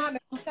 But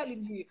Mohammed, I'm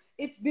telling you,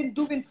 it's been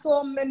doing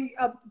so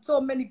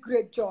many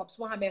great jobs,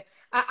 Mohammed.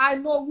 I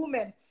know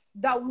women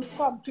that will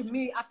come to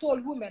me. I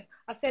told women,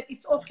 I said,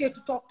 it's okay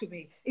to talk to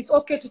me. It's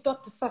okay to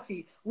talk to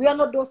Safi. We are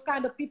not those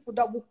kind of people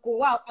that will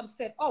go out and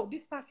say, oh,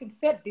 this person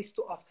said this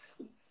to us.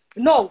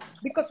 No,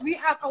 because we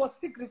have our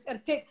secrets and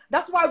take.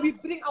 That's why we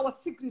bring our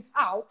secrets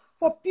out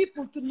for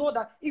people to know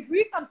that if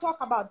we can talk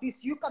about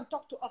this, you can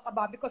talk to us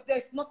about, because there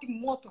is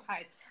nothing more to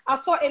hide. I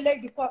saw a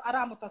lady called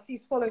Aramata.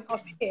 She's following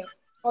us here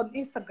on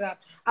Instagram.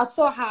 I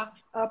saw her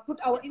put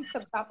our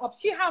Instagram up.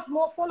 She has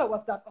more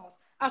followers than us.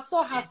 I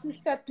saw her, she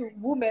said to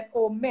women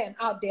or men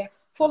out there,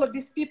 follow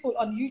these people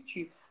on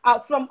YouTube.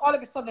 From all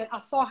of a sudden, I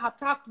saw her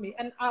tag me,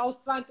 and I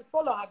was trying to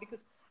follow her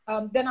because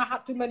then I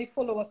had too many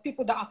followers,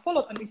 people that are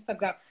followed on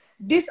Instagram.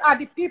 These are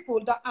the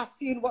people that are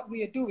seeing what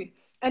we are doing.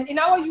 And in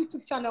our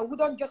YouTube channel, we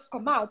don't just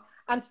come out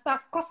and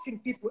start cussing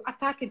people,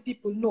 attacking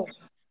people. No.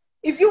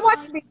 If you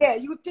watch me there,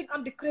 you would think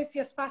I'm the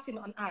craziest person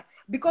on earth,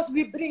 because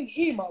we bring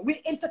humor,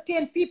 we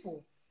entertain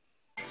people.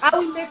 I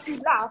will make you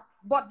laugh,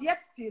 but yet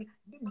still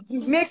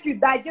make you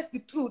digest the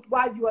truth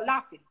while you are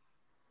laughing.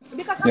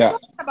 Because I'm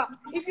talking about,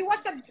 if you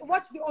watch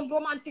the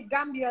unromantic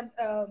Gambian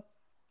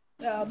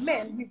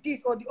men we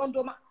did, or the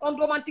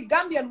unromantic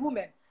Gambian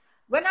women,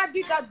 when I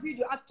did that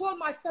video, I told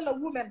my fellow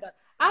women that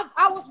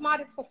I was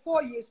married for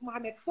 4 years,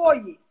 Mohammed, 4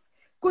 years.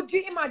 Could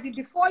you imagine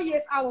the 4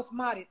 years I was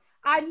married?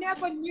 I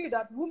never knew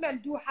that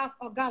women do have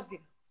orgasm.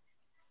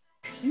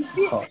 You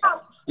see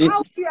how we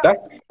are...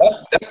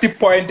 That's the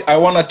point I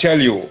want to tell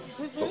you.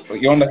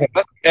 You understand?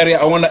 That's the area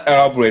I want to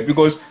elaborate,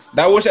 because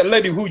there was a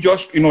lady who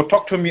just,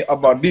 talked to me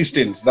about these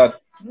things,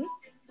 that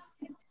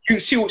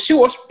she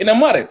was in a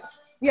marriage.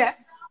 Yeah.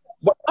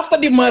 But after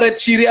the marriage,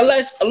 she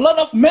realized a lot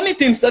of many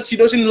things that she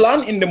doesn't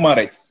learn in the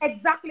marriage.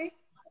 Exactly.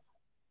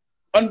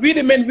 And we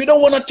the men, we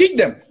don't want to teach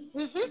them.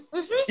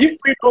 If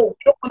we don't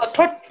want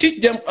to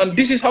teach them, and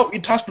this is how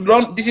it has to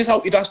run, this is how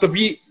it has to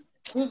be.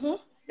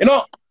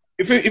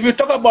 If you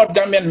talk about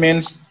Gambian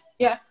men,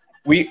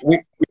 we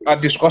are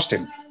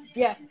disgusting.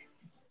 Yeah.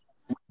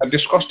 We are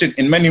disgusting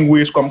in many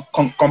ways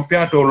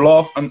compared to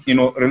love and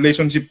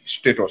relationship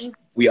status.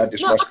 We are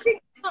disgusting.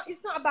 No, I think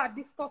it's not about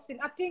disgusting.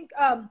 I think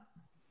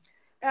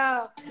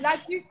like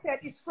you said,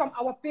 it's from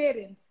our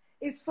parents,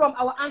 it's from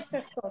our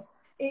ancestors.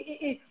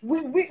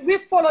 We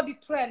follow the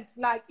trend,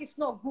 like it's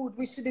not good,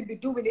 we shouldn't be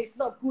doing it, it's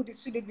not good, we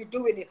shouldn't be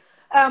doing it.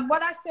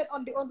 What I said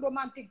on the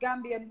unromantic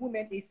Gambian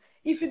women is,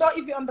 if you don't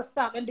even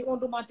understand, and the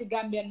unromantic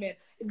Gambian men,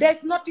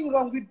 there's nothing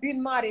wrong with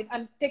being married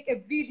and take a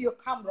video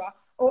camera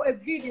or a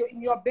video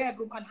in your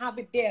bedroom and have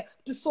it there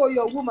to show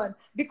your woman.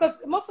 Because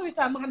most of the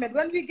time, Mohammed,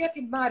 when we get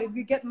married,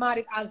 we get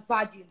married as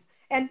virgins.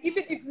 And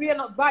even if we are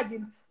not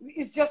virgins,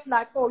 it's just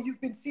like, oh, you've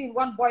been seeing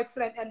one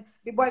boyfriend and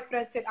the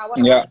boyfriend said, I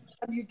want to,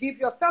 and you give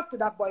yourself to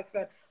that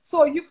boyfriend.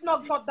 So you've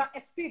not got that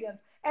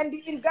experience. And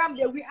in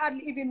Gambia, we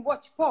hardly even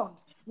watch porn.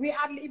 We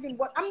hardly even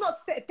watch. I'm not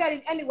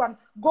telling anyone,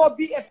 go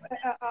be an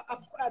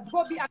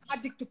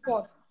addict to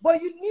porn.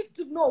 But you need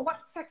to know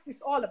what sex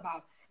is all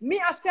about. Me,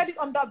 I said it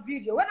on that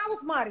video. When I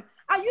was married,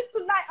 I used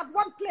to lie at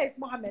one place,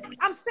 Mohammed.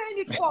 I'm saying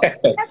it for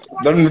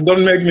everyone.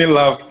 Don't make me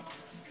laugh.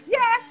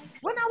 Yeah.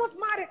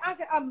 I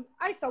said,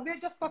 Aisha, we're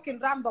just talking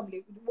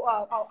randomly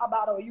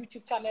about our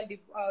YouTube channel.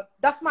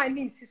 That's my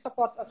niece. She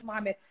supports us,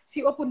 Mohammed.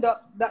 She opened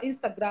the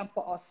Instagram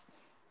for us.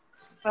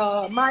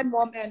 My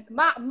mom and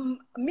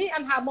me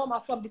and her mom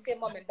are from the same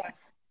mom and dad.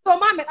 So,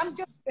 Mohammed, I'm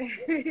just...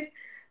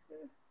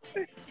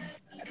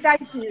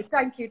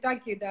 Thank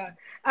you, Dad.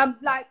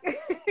 Like,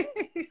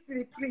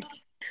 history preach.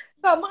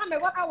 So,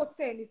 Mohammed, what I was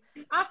saying is,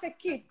 as a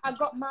kid, I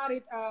got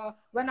married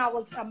when I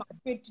was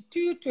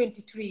 22,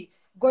 23,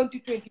 going to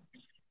 20.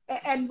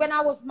 And when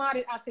I was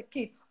married as a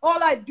kid,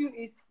 all I do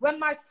is, when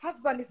my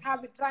husband is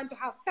trying to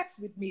have sex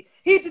with me,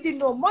 he didn't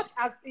know much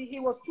as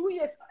he was 2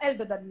 years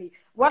elder than me.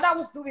 What I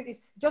was doing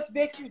is just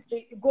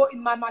basically go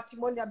in my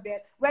matrimonial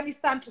bed. When it's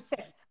time to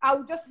sex, I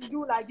would just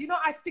do like, you know,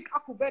 I speak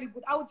Aku very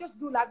good. I would just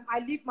do like,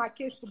 I leave my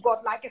case to God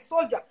like a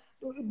soldier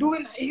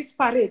doing his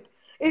parade.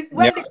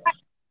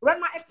 When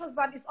my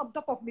ex-husband is on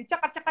top of me,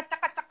 chaka, chaka,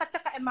 chaka, chaka,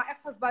 chaka, and my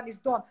ex-husband is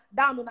down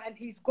and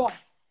he's gone.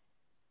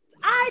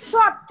 I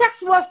thought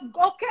sex was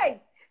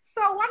okay.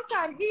 So one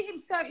time he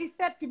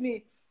said to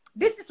me,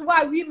 this is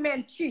why we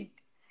men cheat.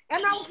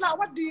 And I was like,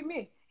 what do you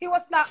mean? He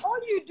was like, all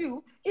you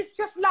do is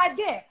just lie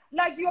there,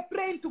 like you're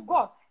praying to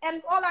God.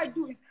 And all I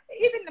do is,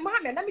 even,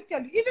 Mohammed, let me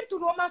tell you, even to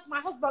romance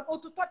my husband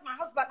or to touch my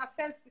husband,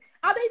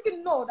 I don't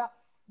even know that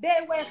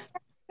there were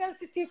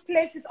sensitive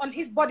places on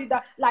his body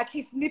that, like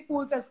his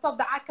nipples and stuff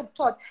that I can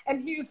touch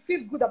and he will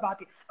feel good about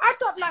it. I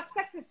thought like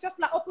sex is just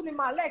like opening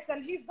my legs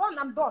and he's done,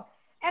 I'm done.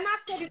 And I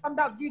said it on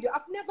that video.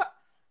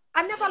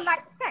 I never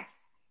liked sex.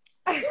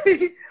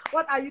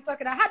 What are you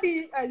talking about? How do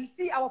you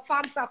see our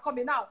fans are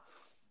coming out?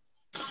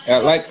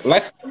 Like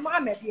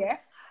Mohammed, yeah.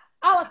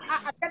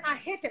 Then I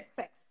hated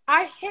sex.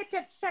 I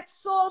hated sex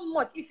so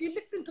much. If you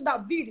listen to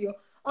that video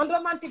on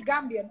romantic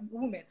Gambian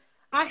women,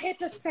 I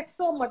hated sex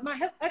so much. My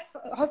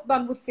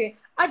ex-husband would say,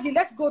 Aji,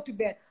 let's go to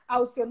bed. I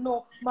would say,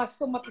 no, my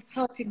stomach is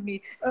hurting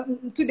me.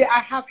 Today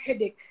I have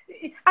headache.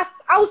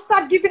 I would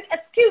start giving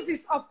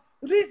excuses of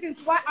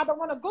reasons why I don't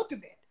want to go to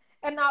bed.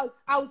 And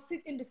I would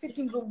sit in the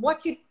sitting room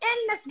watching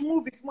endless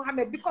movies,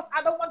 Mohammed, because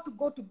I don't want to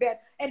go to bed.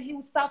 And he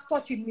would start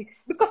touching me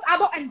because I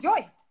don't enjoy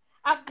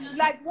it.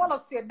 Like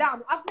Wallace said,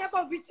 down, I've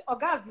never reached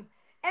orgasm.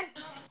 And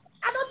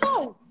I don't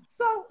know.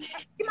 So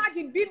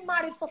imagine being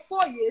married for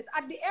 4 years.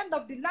 At the end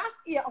of the last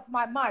year of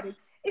my marriage,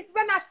 it's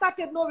when I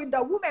started knowing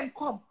that women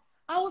come.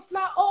 I was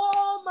like,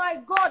 oh my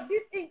God,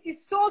 this thing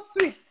is so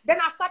sweet. Then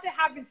I started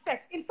having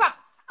sex. In fact,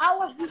 I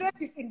was the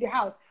rapist in the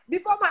house.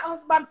 Before my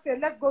husband said,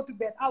 let's go to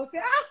bed, I would say,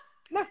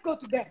 let's go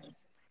to bed.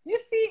 You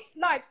see,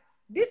 like,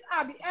 these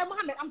are the,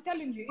 Mohammed, I'm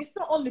telling you, it's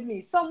not only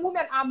me. Some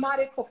women are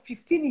married for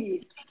 15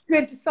 years,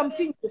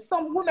 20-something years.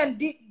 Some women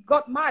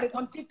got married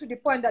until to the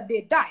point that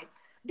they died.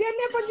 They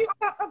never knew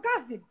about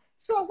orgasm.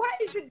 So why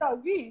is it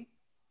that we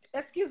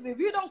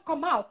don't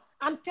come out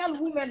and tell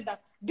women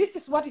that this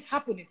is what is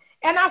happening?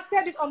 And I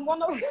said it on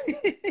one of...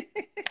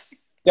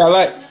 Yeah,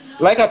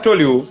 like I told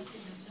you,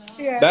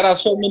 yeah. There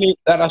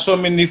are so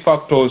many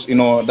factors, you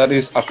know, that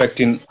is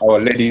affecting our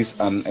ladies,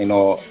 and you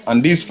know,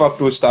 and these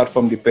factors start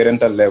from the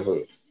parental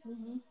level.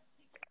 Mm-hmm.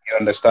 You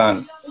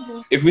understand? Mm-hmm.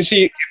 If we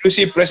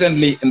see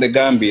presently in the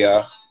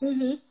Gambia,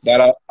 mm-hmm.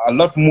 there are a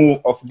lot more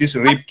of these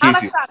rape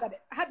cases.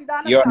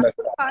 You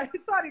understand?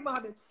 Sorry,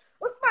 Mohammed.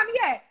 Usman,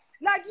 yeah,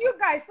 like you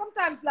guys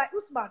sometimes, like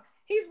Usman,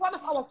 he's one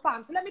of our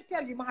fans. Let me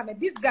tell you,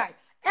 Mohammed, this guy,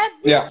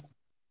 yeah.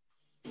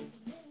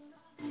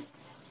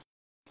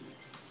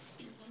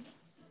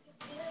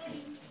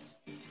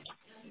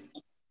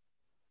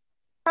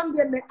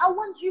 I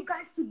want you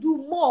guys to do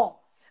more.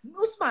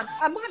 Usman,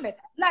 Mohammed,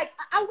 like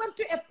I went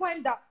to a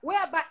point that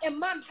whereby a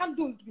man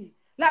handled me.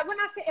 Like when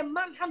I say a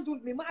man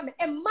handled me, Mohammed,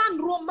 a man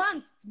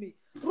romanced me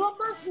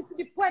to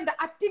the point that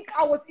I think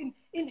I was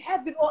in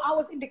heaven or I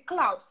was in the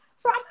clouds.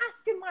 So I'm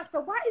asking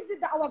myself, why is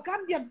it that our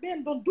Gambian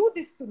men don't do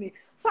this to me?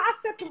 So I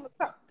said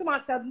to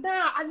myself,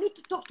 nah, I need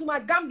to talk to my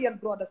Gambian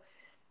brothers.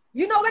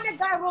 You know, when a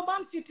guy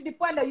romances you to the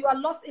point that you are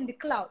lost in the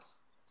clouds.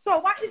 So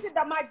why is it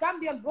that my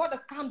Gambian brothers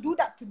can't do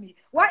that to me?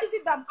 Why is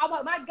it that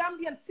my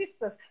Gambian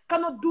sisters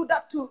cannot do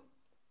that to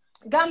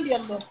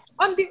Gambian men?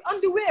 On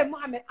the way,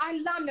 Mohammed, I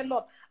learned a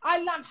lot. I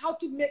learned how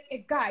to make a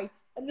guy,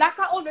 like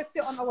I always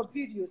say on our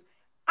videos,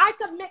 I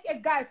can make a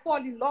guy fall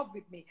in love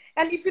with me.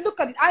 And if you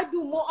look at it, I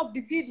do more of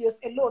the videos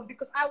alone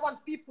because I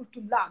want people to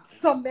learn.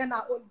 Some men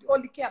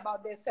only care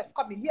about themselves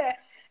coming here.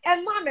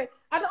 And Mohammed,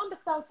 I don't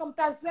understand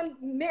sometimes when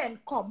men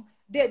come,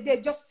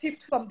 they just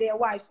shift from their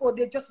wives or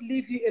they just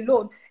leave you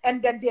alone and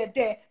then they're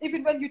there.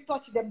 Even when you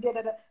touch them,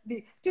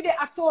 today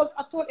I told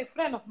a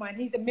friend of mine,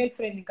 he's a male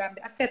friend in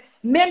Gambia, I said,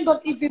 men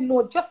don't even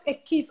know just a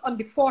kiss on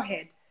the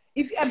forehead.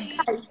 If a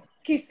guy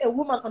kiss a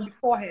woman on the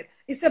forehead,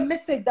 it's a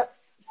message that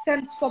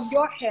sends from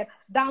your head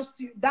down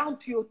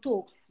to your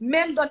toe.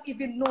 Men don't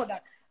even know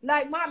that.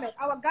 Like Mohammed,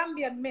 our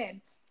Gambian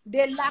men,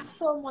 they lag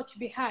so much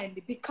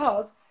behind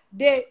because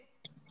they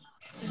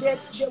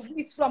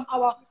is from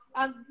our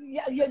and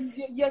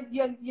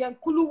yan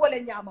kulu wala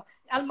nyama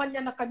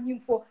almanya naka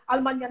nyimfo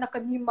almanya naka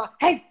nyima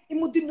hey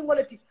imu dindu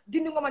ngolati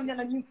dindu ngoma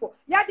nyana nyimfo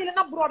ya dile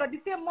na brother the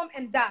same mom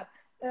and dad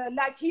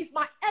like he's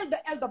my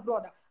elder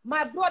brother.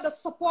 My brother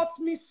supports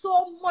me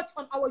so much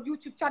on our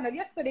YouTube channel.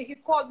 Yesterday, he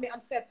called me and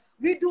said,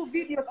 we do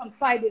videos on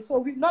Friday. So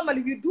we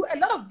normally do a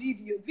lot of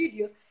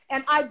videos,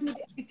 and I do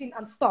the editing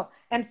and stuff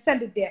and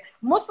send it there.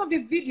 Most of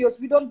the videos,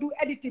 we don't do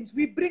editings.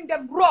 We bring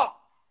them raw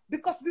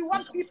because we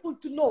want people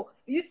to know.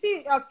 You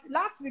see,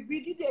 last week, we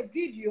did a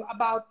video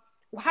about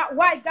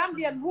why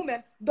Gambian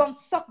women don't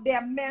suck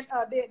their men,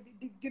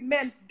 the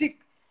men's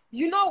dick.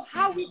 You know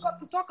how we got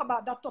to talk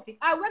about that topic?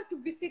 I went to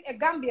visit a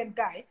Gambian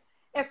guy.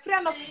 A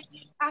friend of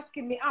mine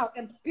asking me out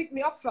and picked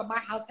me up from my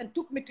house and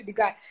took me to the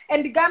guy.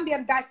 And the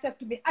Gambian guy said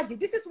to me, Aji,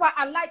 this is why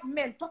I like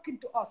men talking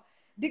to us.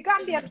 The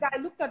Gambian guy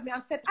looked at me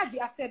and said,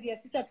 Aji, I said,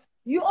 yes. He said,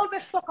 you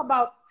always talk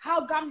about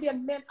how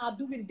Gambian men are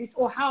doing this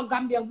or how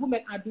Gambian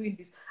women are doing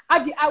this.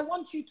 Aji, I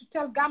want you to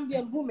tell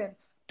Gambian women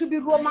to be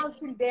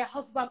romancing their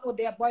husband or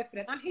their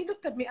boyfriend. And he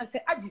looked at me and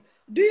said, Aji,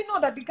 do you know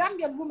that the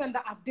Gambian women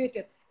that I've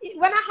dated,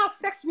 when I have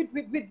sex with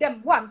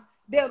them once,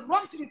 they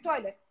run to the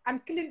toilet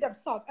and clean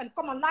themselves and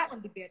come and lie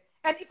on the bed.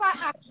 And if I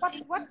ask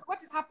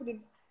what is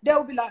happening, they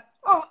will be like,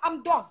 oh,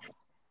 I'm done.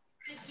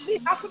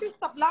 I couldn't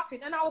stop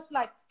laughing. And I was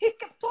like, he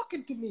kept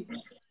talking to me,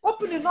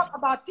 opening up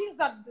about things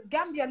that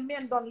Gambian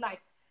men don't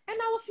like.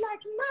 And I was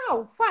like,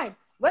 no, fine.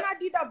 When I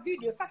did that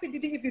video, Safi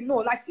didn't even know.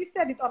 Like she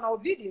said it on our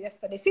video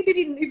yesterday. She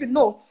didn't even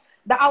know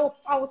that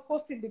I was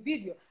posting the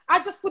video. I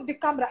just put the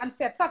camera and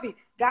said, Safi,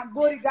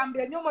 Gori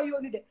Gambia,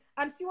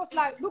 and she was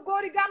like, look,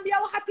 Gori Gambia,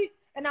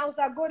 and I was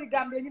like, Gori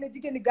Gambia, you know,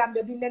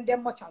 Gambia, didn't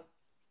them much. And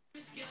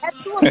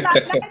she was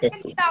like,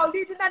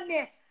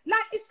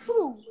 it's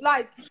true.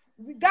 Like,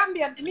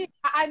 Gambian, me,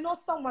 I know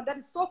someone that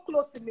is so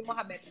close to me,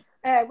 Mohammed.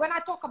 When I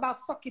talk about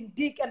sucking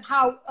dick and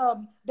how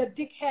the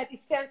dick head is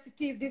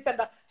sensitive, this and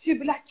that, she'll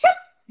be like, chip,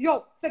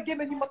 yo, say, give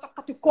me you must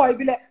cut to koi,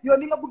 be like, yo,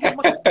 ninga bugi yeah,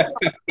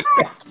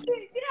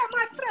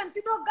 my friends,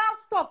 you know, girl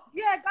stop.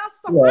 Yeah, girl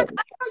stop. Yeah.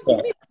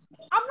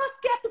 I'm not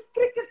scared to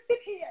freaking sit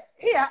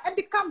here and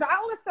the camera. I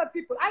always tell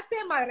people, I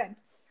pay my rent,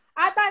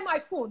 I buy my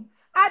phone,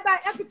 I buy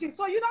everything.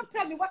 So you don't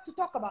tell me what to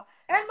talk about.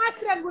 And my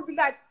friend would be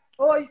like,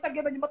 oh, you said,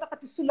 you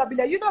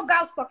know,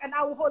 girl stop, and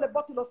I will hold a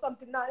bottle or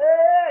something now.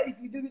 Hey, if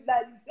you do it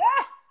like this,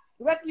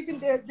 when even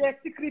their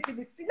security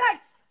is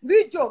like,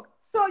 we joke.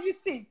 So you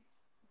see,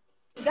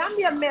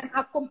 Gambian men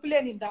are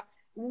complaining that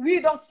we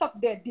don't suck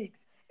their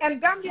dicks.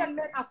 And Gambian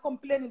men are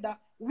complaining that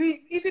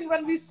even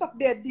when we suck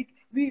their dick,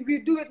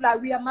 we do it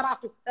like we are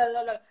Marathi.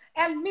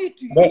 And me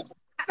too. But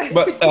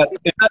in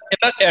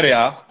that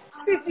area,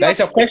 there is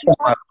a question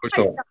mark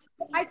also.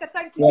 I said,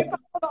 thank you.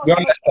 You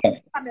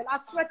understand? I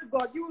swear to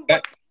God, you will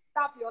watch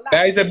your life.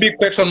 There is a big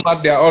question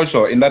mark there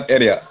also in that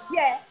area.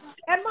 Yeah.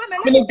 And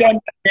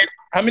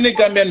how many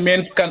Gambian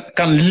men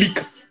can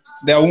lick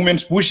their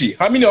women's pussy?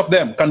 How many of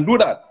them can do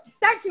that?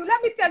 Thank you.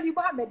 Let me tell you,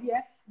 Mohammed,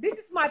 this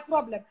is my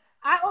problem.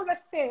 I always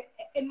say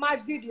in my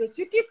videos,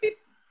 you keep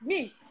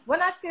me,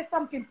 when I say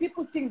something,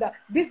 people think that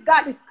this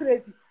girl is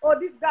crazy or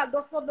this girl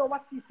does not know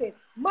what she said.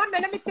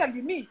 Mohammed, let me tell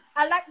you,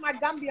 I like my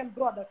Gambian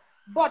brothers.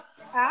 But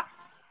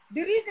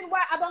the reason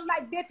why I don't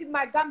like dating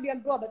my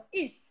Gambian brothers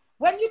is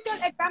when you tell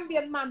a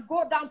Gambian man,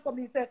 go down for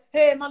me, say,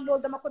 hey, man,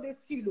 Lord, the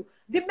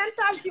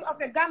mentality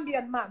of a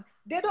Gambian man,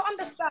 they don't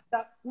understand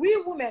that we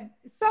women,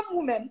 some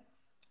women,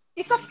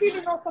 it can feel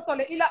no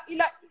sotole in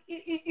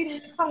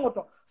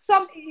Sangoto.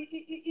 Some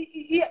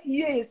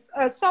yes,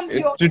 some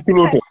your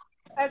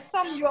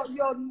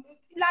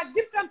like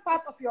different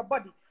parts of your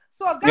body.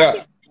 So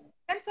Gambian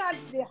mentality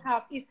they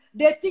have is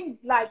they think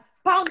like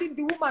pounding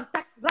the woman.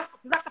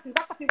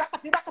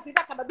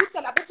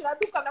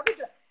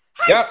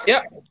 Yeah,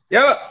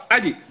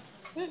 Adi.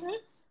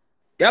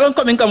 Yalan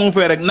coming come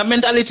for na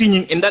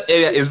mentality in that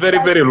area is very,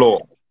 very low.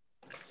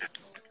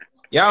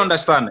 Yeah,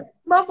 understand?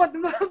 Madam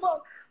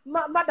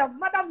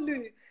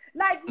Louis.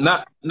 Like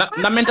na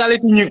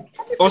mentality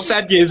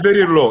outside is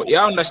very low.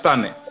 Yeah,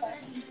 understand?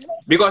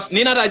 Because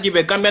Nina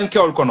Rajibe Gambian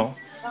Kyo Kono.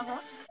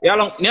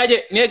 Yalong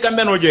Nia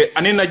Gambian Oje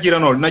and in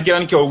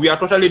Nigerian Kyo, we are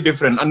totally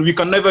different and we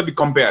can never be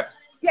compared.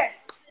 Yes.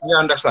 You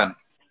understand?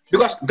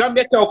 Because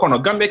Gambia Kyo Kono,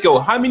 Gambia Kyo,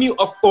 how many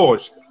of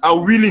us are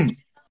willing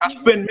to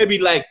spend maybe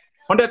like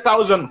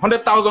 100,000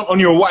 on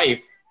your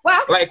wife?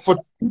 Wow. Like for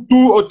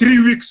 2 or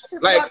 3 weeks,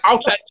 like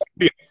outside.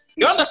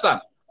 You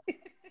understand?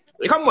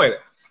 Come with it.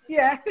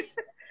 Yeah.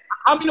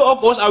 How many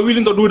of us are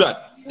willing to do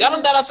that? There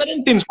are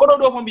certain things. Hey,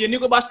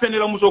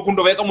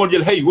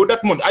 what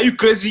that month? Are you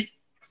crazy?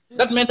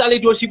 That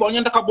mentality was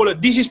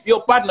this is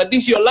your partner,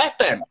 this is your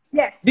lifetime.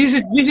 Yes. This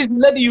is the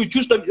lady you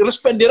choose to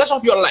spend the rest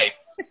of your life.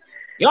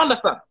 You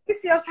understand? This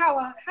is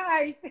how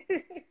hi.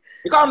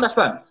 You can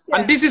understand? Yeah.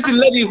 And this is the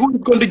lady who is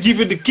going to give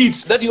you the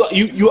kids that you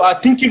are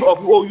thinking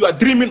of or you are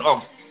dreaming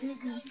of.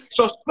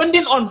 So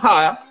spending on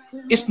her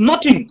is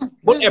nothing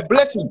but a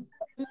blessing.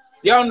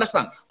 You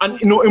understand?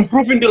 And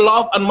improving the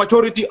love and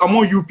maturity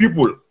among you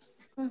people.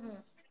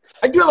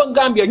 I do have a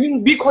Gambia, you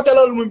big hotel,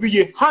 how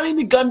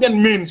many Gambian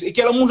men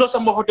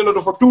hotel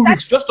for 2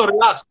 weeks just to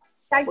relax?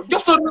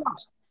 Just to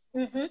relax.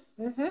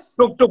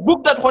 To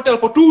book that hotel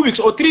for 2 weeks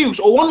or 3 weeks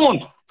or 1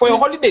 month for your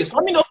holidays.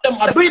 How many of them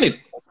are doing it?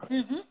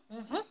 When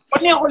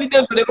they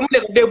holidays,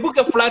 they book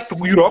a flight to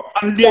Europe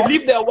and they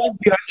leave their wife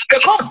behind and they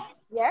come.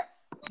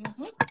 Yes.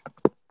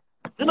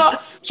 You know,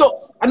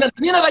 so and then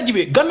you know that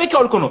jibe gambe ke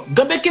olkono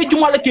gambe ke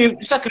jumala ke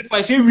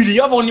sacrifice willi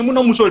ya voni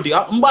muna musoldi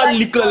mba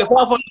likle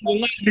fa fa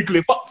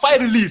likle fa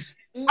release.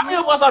 How many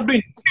of us are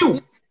doing?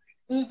 Few.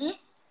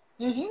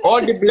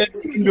 All the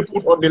blame can be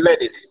put on the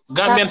ladies.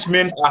 Gambians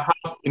men are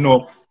have, you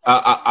know,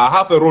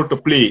 have a role to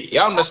play.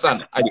 You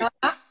understand?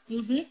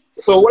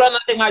 So what I'm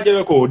saying,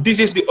 this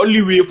is the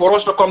only way for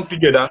us to come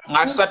together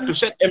and start to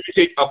set a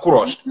message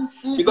across.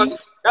 Because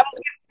that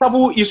is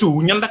taboo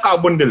issue.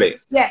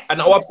 Yes.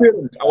 And our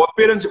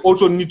parents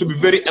also need to be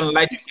very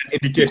enlightened and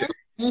educated.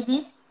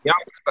 You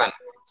understand?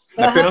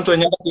 The parents are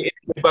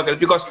educated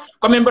because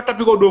coming back to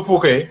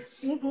today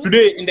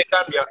in the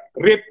Gambia,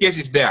 rape case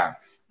is there.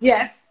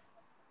 Yes.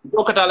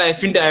 I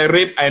think I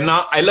rape. I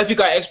love you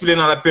guys explain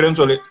to the parents.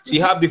 She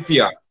have the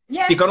fear.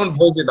 Yes. She cannot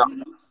voice it out.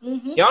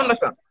 You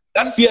understand?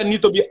 That fear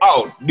need to be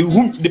out.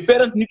 The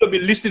parents need to be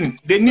listening.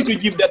 They need to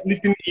give that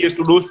listening ears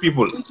to those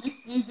people.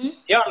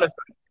 You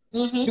understand?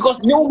 Because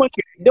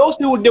those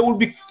people, they will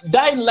be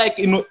dying like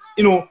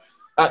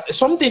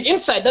something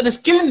inside that is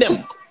killing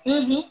them.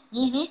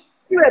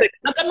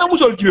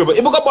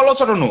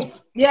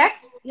 Yes.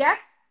 Yes.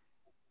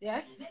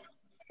 Yes.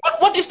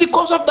 What is the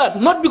cause of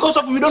that? Not because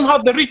of we don't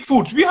have the rich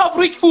foods. We have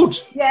rich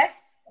foods.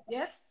 Yes.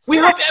 Yes. We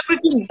have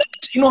everything.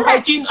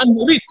 Hygiene and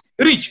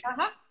rich.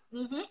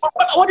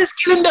 What is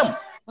killing them?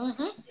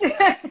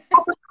 The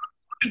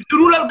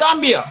rural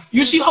Gambia.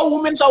 You see how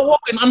women are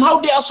working and how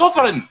they are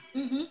suffering.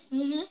 They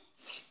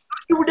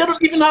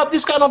don't even have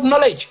this kind of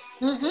knowledge.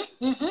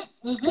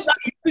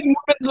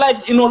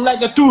 Like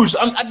like a tools,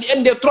 and at the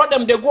end they throw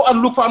them. They go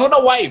and look for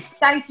another wife.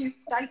 Thank you.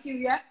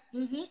 Yeah.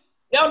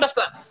 You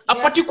understand? And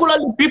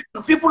particularly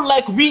people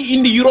like we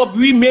in the Europe,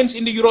 we men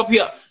in the Europe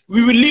here,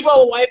 we will leave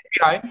our wife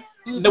behind.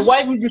 The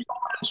wife will be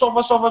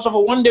suffer.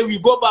 One day we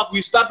go back,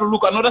 we start to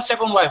look another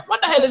second wife. What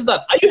the hell is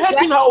that? Are you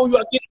helping her or you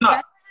are killing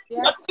her?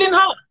 You are killing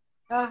her.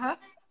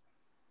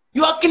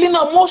 You are killing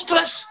her, more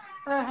stress.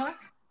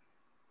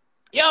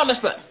 You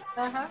understand?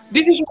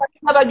 This is why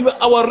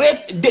our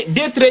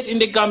death rate in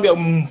the Gambia,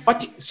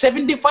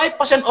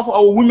 75% of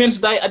our women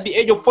die at the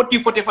age of 40,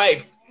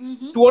 45,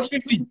 towards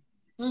 50.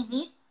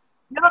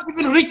 They don't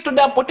even reach to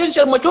their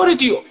potential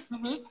maturity.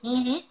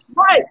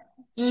 Why?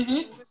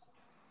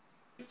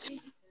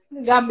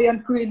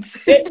 Gambian queens.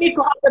 They need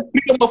to have that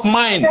freedom of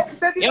mind.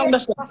 You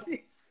understand?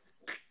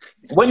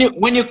 When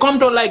you come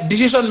to like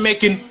decision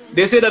making,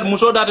 they say that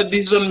muso that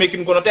decision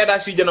making we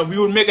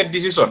will make a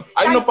decision.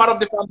 Are you not part of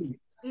the family?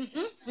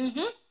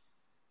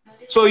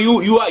 So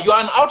you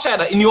are an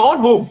outsider in your own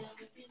home.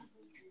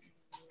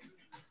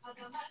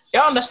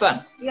 You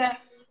understand? Yeah.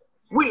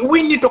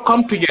 We need to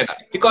come together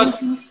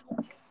because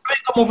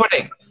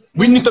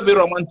we need to be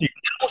romantic.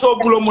 I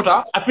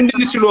think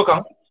this is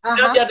local.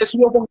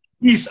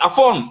 Is a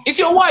phone. It's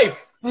your wife.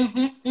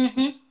 Understand?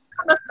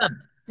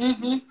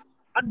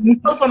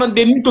 And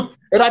they need to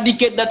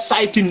eradicate that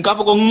sighting.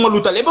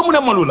 Malonde.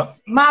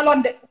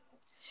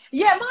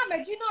 Yeah,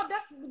 Mohammed, you know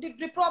that's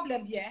the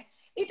problem here.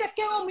 Ita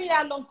keo mi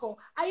alonko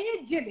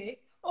aye jele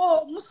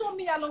o muso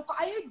mi alonko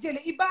aye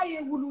jele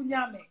ibaye wulu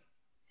nyame.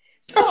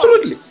 So,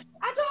 absolutely.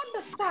 I don't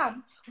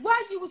understand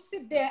why you would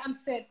sit there and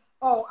say,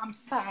 "Oh, I'm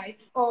sorry,"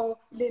 or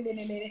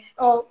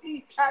or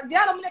the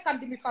other one can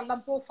be for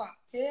lampofa.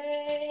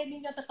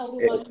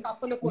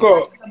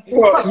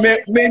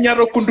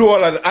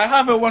 I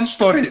have one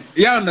story.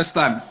 You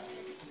understand?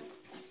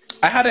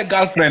 I had a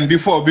girlfriend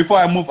before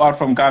I moved out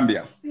from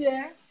Gambia.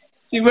 Yeah.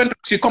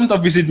 She come to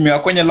visit me.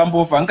 Kwenye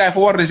lampofa. Nkai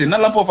for what reason? Na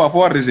lampofa for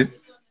what reason?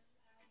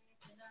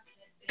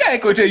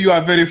 You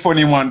are very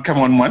funny, man. Come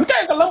on, man.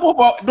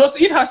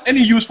 Does it has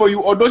any use for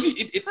you, or does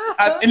it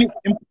has any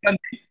important?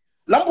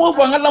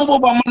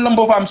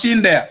 Lampofa, I'm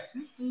seeing there.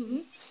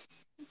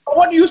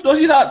 What use does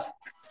it have?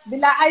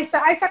 Bila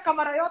Aisa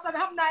Kamara, you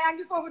have na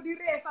yangi for the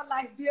race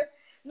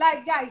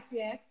like guys,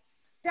 yeah.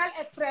 Tell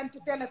a friend to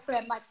tell a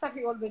friend, like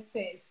Safi always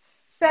says.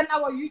 Send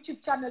our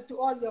YouTube channel to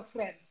all your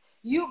friends.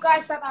 You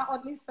guys that are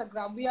on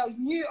Instagram, we are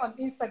new on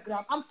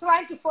Instagram. I'm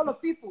trying to follow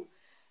people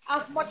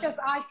as much as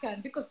I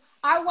can because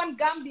I want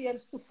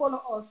Gambians to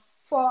follow us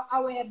for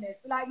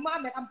awareness. Like,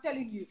 Mohammed, I'm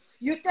telling you,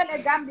 you tell a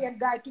Gambian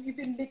guy to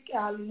even lick,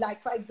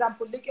 like, for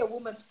example, lick a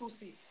woman's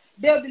pussy.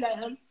 They'll be like,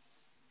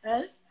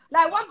 huh?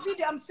 Like, one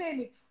video, I'm saying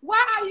it. Why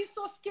are you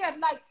so scared?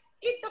 Like,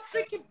 eat the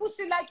freaking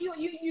pussy like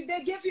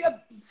they gave you a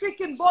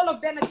freaking bowl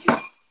of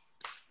Benedict.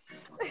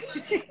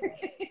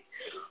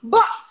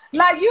 But,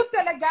 like, you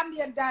tell a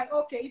Gambian guy,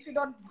 okay, if you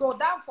don't go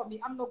down for me,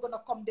 I'm not going to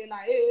come there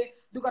like, hey,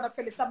 you're going to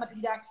feel something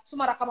there.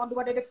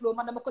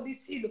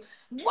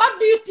 What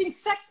do you think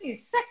sex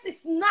is? Sex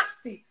is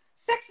nasty.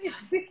 Sex is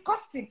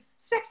disgusting.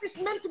 Sex is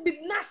meant to be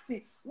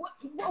nasty.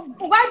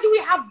 Why do we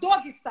have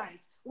doggy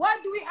styles? Why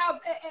do we have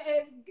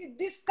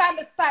this kind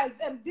of styles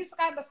and this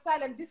kind of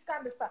style and this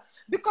kind of style?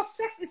 Because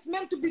sex is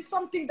meant to be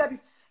something that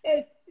is,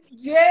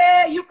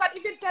 yeah, you can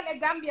even tell a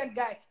Gambian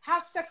guy,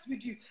 have sex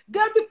with you.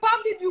 They'll be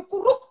pounding you,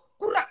 kuruk,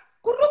 kurak.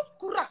 kuruk,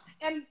 kurak,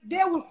 and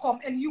they will come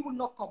and you will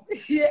not come.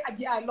 Yeah,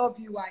 Aji, I love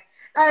you. Why?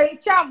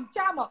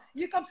 Chama,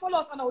 you can follow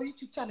us on our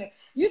YouTube channel.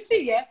 You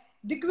see, yeah,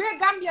 the great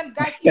Gambian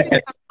guys even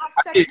have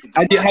sex with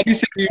Adi, Adi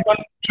said you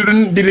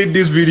shouldn't delete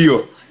this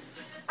video.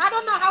 I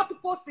don't know how to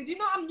post it. You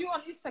know, I'm new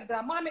on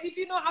Instagram. Mohammed, if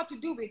you know how to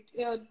do it,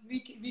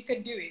 we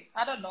can do it.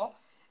 I don't know.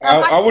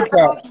 I would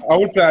try. I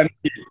would try.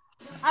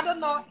 I don't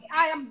know.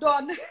 I am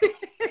done.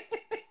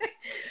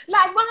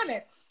 Like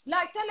Mohammed,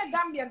 like tell a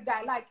Gambian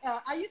guy. Like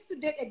I used to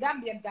date a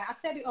Gambian guy. I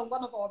said it on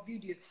one of our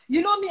videos.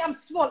 You know me, I'm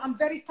small. I'm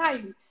very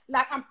tiny.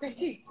 Like I'm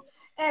petite.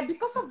 And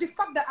because of the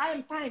fact that I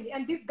am tiny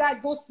and this guy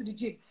goes to the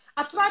gym,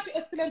 I tried to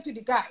explain to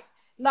the guy.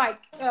 Like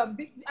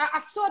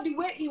I saw the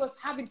way he was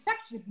having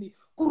sex with me.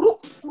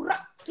 Kuruk,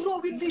 kurak,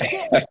 throwing me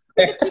there,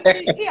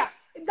 here,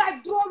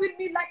 like throwing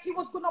me like he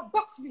was gonna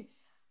box me.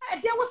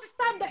 There was a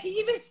time that he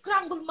even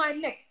scrambled my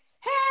neck.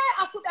 Hey,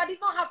 I did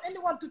not have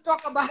anyone to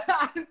talk about.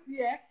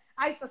 Yeah,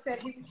 Isa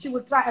said she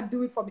would try and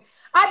do it for me.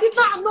 I did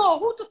not know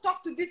who to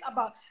talk to this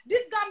about.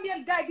 This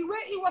Gambian guy, the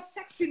way he was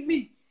sexing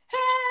me.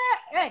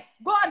 Hey,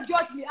 go and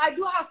judge me. I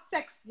do have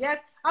sex.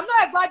 Yes, I'm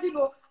not a virgin.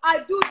 No,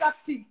 I do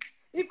that thing.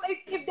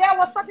 If there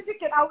was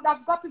certificate, I would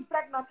have gotten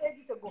pregnant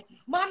ages ago.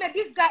 Mama,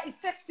 this guy is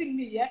sexting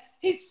me, yeah?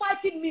 He's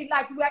fighting me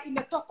like we are in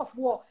a talk of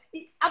war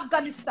in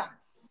Afghanistan.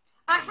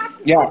 I have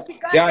to sit the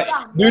guy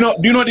down. Do you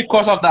know the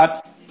cause of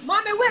that?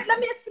 Mama, wait, let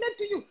me explain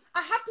to you.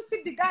 I have to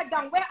sit the guy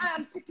down where I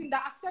am sitting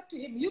there. I said to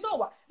him, you know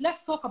what?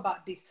 Let's talk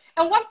about this.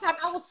 And one time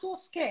I was so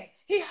scared.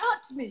 He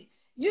hurt me.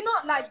 You know,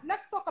 like,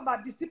 let's talk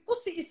about this. The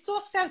pussy is so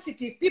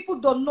sensitive. People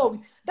don't know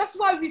it. That's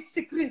why we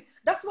secrete.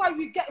 That's why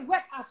we get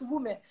wet as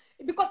women.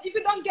 Because if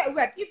you don't get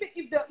wet, even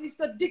if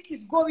the dick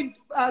is going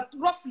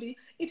roughly,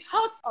 it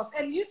hurts us.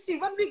 And you see,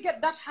 when we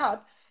get that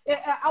hurt,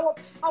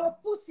 our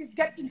pussies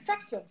get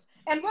infections.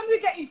 And when we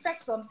get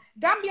infections,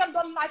 Gambian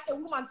don't like a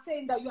woman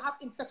saying that you have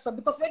infection,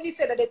 because when you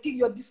say that they think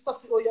you're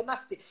disgusting or you're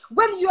nasty,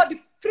 when you are the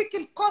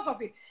freaking cause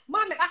of it.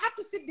 Man, I had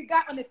to sit the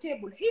guy on the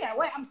table here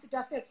where I'm sitting.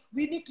 I said,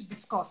 we need to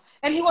discuss.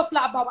 And he was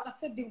like, about what I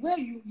said, the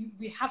way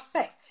we have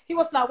sex. He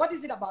was like, what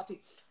is it about it?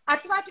 I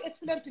tried to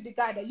explain to the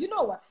guy that, you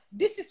know what,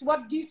 this is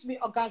what gives me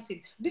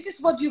orgasm. This is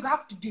what you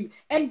have to do.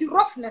 And the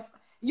roughness,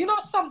 you know,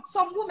 some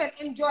women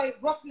enjoy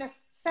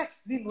roughness,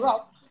 sex being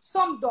rough.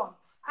 Some don't.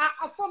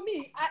 For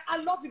me, I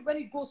love it when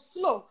it goes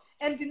slow.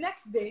 And the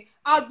next day,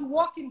 I'll be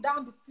walking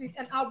down the street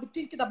and I'll be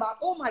thinking about,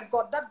 oh my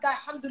God, that guy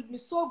handled me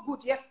so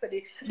good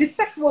yesterday. The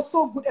sex was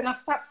so good, and I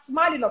start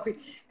smiling of it.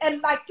 And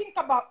like think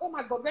about, oh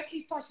my God, when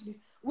he touched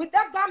this. With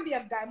that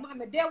Gambian guy,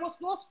 Mohammed, there was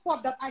no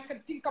spot that I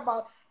can think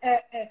about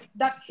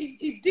that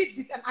he did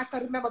this and I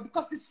can remember,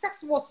 because the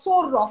sex was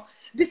so rough.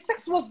 The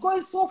sex was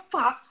going so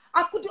fast,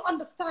 I couldn't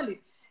understand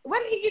it.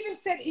 When he even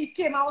said he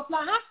came, I was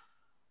like,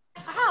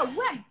 huh?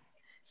 When?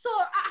 So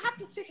I had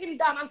to sit him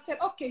down and said,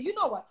 okay, you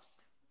know what?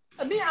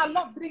 Me, I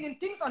love bringing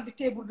things on the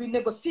table. We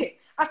negotiate.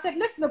 I said,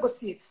 let's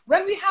negotiate.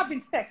 When we having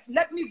sex,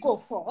 let me go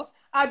first.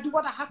 I'll do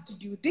what I have to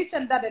do, this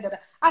and that,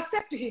 I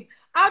said to him,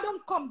 I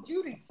don't come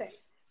during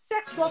sex.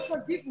 Sex does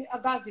not give me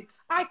orgasm.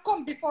 I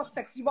come before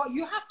sex, but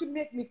you have to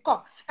make me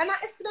come. And I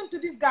explained to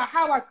this guy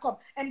how I come.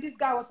 And this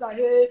guy was like,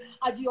 hey,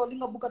 Aji, your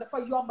linga buga for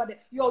your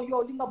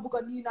linga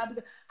buga nina. I'm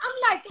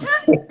like,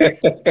 huh?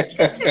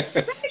 Listen,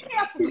 very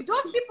carefully.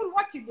 Those people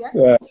watching,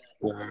 yeah?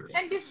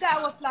 And this guy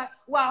was like,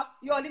 wow,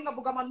 your linga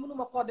buga man munu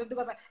makode.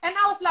 And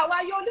I was like,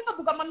 wow, your linga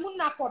buga man munu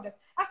nakode.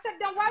 I said,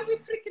 then why we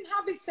freaking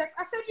having sex?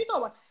 I said, you know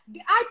what?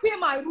 I pay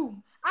my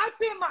room. I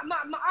pay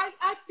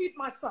I feed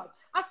myself.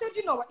 I said,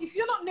 you know what? If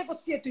you're not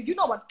negotiating, you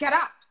know what? Get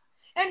out.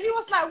 And he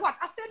was like, what?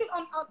 I said it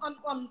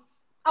on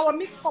our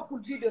mixed couple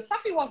video.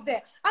 Safi was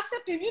there. I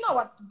said to him, you know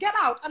what? Get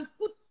out and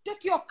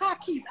take your car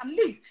keys and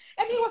leave.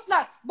 And he was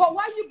like, but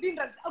why you being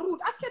rude?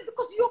 I said,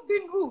 because you're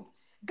being rude.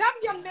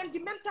 Gambian men, the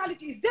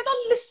mentality is they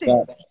don't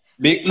listen.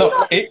 He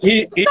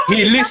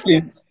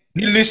listen.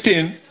 He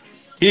listen.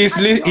 He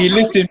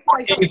listen.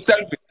 He's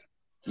selfish.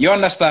 You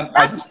understand?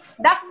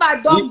 That's my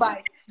dog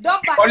by.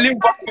 Only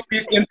one of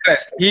his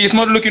interest. He is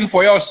not looking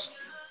for yours.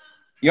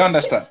 You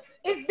understand?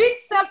 It's being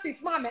selfish,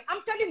 Mama.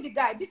 I'm telling the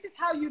guy, this is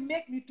how you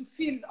make me to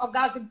feel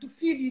orgasm, to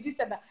feel you this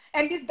and that.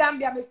 And this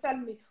Gambian is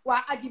telling me,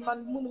 why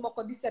Ajiman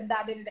Munumoko this and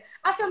that.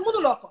 I said,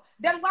 Munuloko,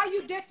 then why are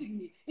you dating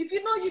me? If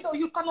you know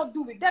you cannot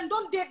do it, then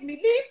don't date me.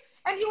 Leave.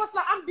 And he was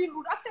like, I'm being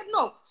rude. I said,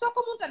 no. So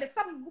come on,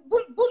 some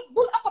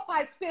bull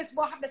occupy space,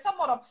 but have the some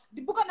of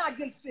the Bukana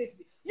jail space.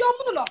 Yo,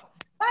 Munuloko,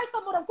 buy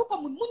some of them, cook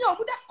on Munyo,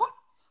 would have come.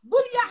 Man,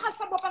 I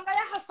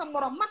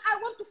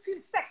want to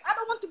feel sex. I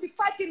don't want to be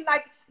fighting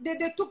like they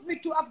took me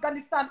to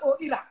Afghanistan or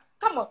Iraq.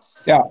 Come on.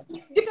 Yeah.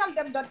 You tell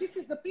them that this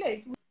is the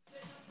place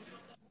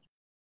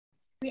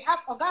we have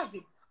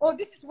orgasm, or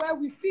this is where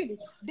we feel it.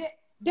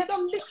 They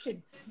don't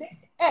listen.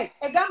 Hey,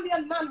 a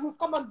Gambian man will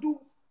come and do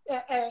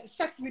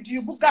sex with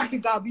you, you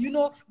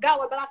know, and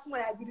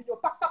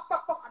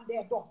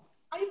they're done.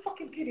 Are you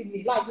fucking kidding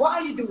me? Like, what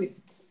are you doing?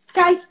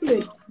 Guys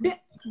play. They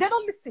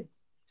don't listen.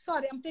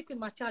 Sorry, I'm taking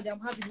my charger. I'm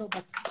having no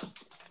battery.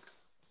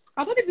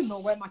 I don't even know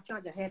where my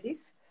charger head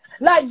is.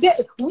 Like,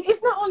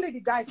 it's not only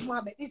the guys,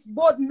 Mohammed. It's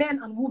both men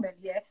and women,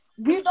 yeah?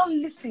 We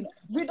don't listen.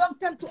 We don't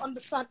tend to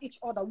understand each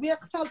other. We are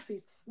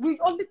selfish. We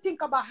only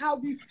think about how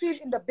we feel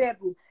in the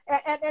bedroom.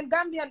 And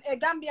a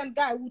Gambian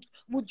guy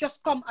would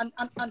just come and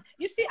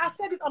you see, I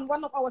said it on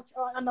one of our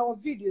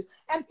videos,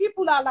 and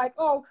people are like,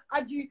 oh,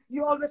 Aji,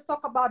 you always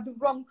talk about the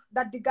wrong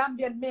that the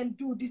Gambian men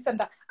do this and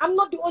that. I'm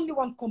not the only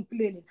one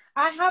complaining.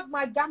 I have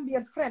my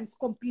Gambian friends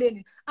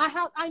complaining.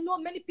 I know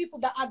many people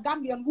that are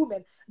Gambian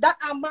women that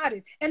are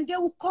married, and they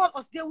will call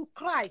us, they will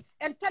cry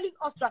and telling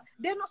us that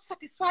they're not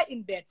satisfied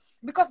in bed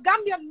because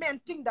Gambian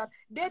men think that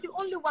they're the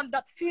only one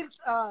that feels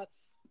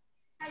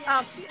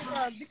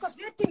because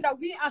they think that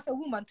we as a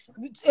woman,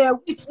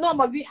 it's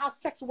normal, we have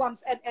sex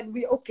once and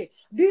we're okay.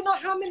 Do you know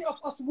how many of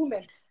us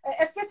women,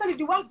 especially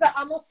the ones that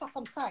are not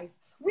circumcised,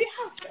 we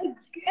have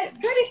a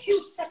very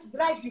huge sex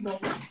drive, you know.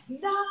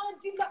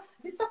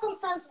 The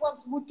circumcised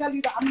ones will tell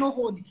you that I'm not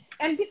horny.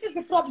 And this is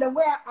the problem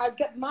where I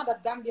get mad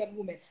at Gambian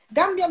women.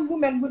 Gambian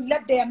women will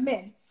let their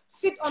men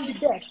sit on the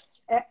bed.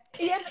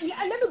 Let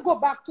me go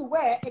back to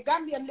where a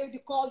Gambian lady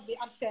called me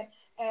and said,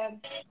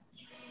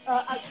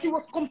 she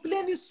was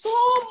complaining so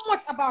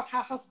much about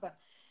her husband.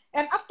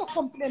 And after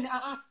complaining,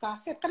 I asked her, I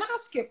said, can I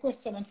ask you a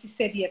question? And she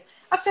said, yes.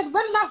 I said,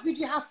 when last did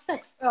you have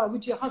sex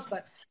with your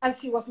husband? And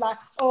she was like,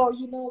 oh,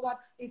 you know what?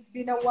 It's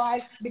been a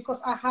while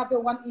because I have a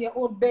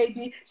 1-year-old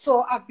baby.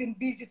 So I've been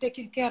busy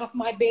taking care of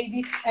my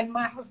baby and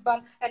my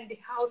husband and the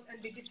house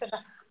and the this and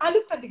that. I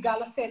looked at the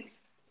girl and said,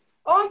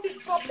 all this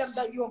problem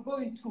that you're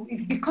going through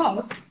is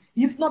because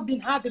you've not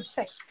been having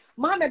sex.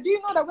 Mama, do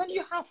you know that when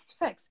you have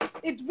sex,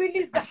 it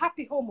releases the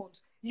happy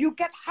hormones? You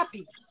get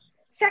happy.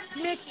 Sex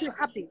makes you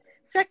happy.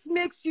 Sex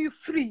makes you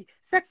free.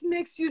 Sex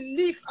makes you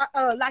live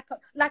like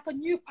a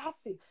new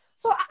person.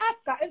 So I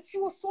asked her, and she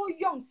was so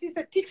young. She's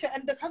a teacher,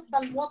 and the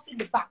husband works in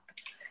the back.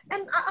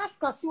 And I asked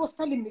her, she was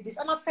telling me this,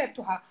 and I said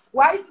to her,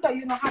 why is it that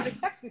you're not having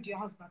sex with your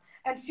husband?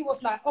 And she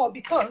was like, oh,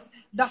 because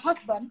the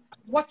husband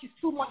watches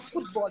too much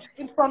football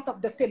in front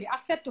of the telly. I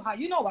said to her,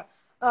 you know what?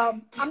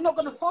 I'm not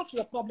going to solve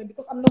your problem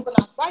because I'm not going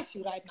to advise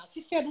you right now. She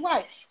said,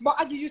 why? But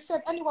Adi, you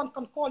said anyone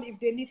can call if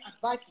they need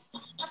advice.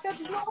 I said,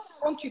 you know what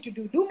I want you to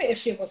do? Do me a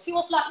favor. She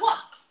was like, what?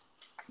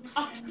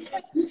 I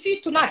said, you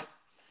see, tonight,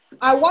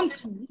 I want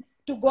you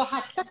to go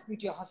have sex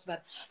with your husband.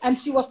 And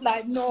she was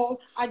like, no,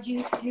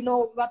 Adi, you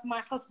know what,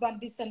 my husband,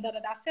 this and that.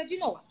 I said, you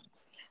know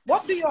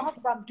what do your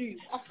husband do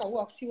after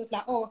work? She was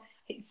like, oh,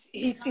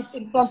 he sits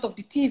in front of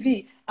the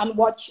TV and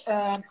watch,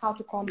 how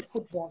to call it,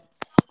 football.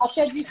 I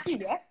said, you see,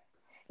 yeah?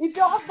 If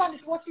your husband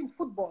is watching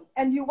football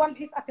and you want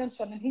his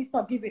attention and he's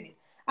not giving it,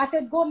 I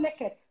said, go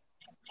naked.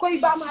 Koi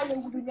ba ma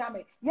yung gudu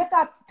nyame.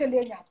 Yeta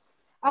telenya.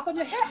 Ako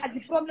nyo, hey, adi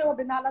problem o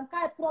binalan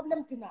kaya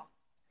problem tina.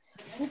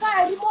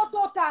 Nka remote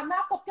ota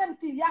na ko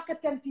tenti, yake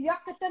tenti,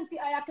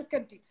 ayake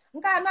tenti.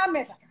 Nka na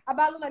meta.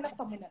 Abalo na left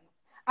minute.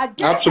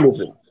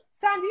 Absolutely.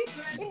 Sandy,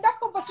 in that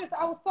conversation,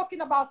 I was talking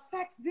about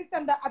sex, this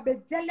and that.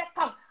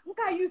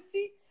 Nka, you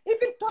see,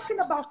 even talking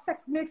about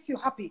sex makes you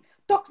happy.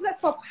 Talk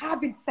less of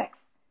having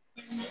sex.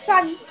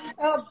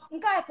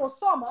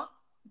 Summer,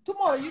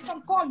 tomorrow you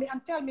can call me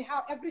and tell me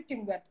how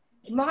everything went.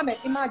 Mohammed,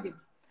 imagine.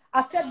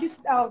 I said this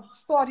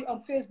story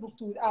on Facebook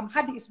too.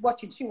 Hadi is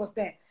watching. She was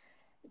there.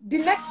 The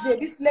next day,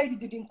 this lady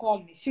didn't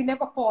call me. She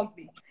never called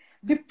me.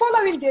 The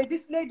following day,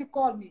 this lady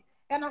called me.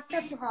 And I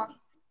said to her,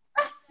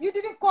 you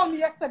didn't call me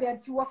yesterday. And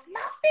she was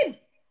laughing.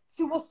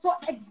 She was so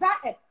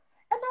excited.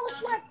 And I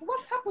was like,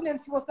 what's happening?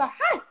 She was like,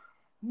 hi.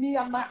 Me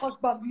and my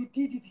husband, we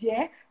did it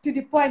here to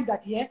the point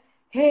that here.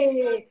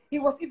 Hey, he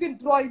was even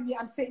drawing me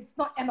and saying, it's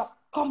not enough.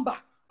 Come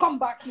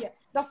back here.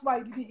 That's why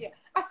I did it here.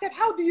 I said,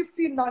 how do you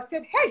feel now? I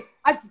said, hey,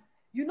 Adi,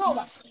 you know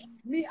what?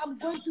 Me, I'm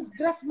going to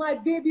dress my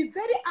baby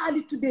very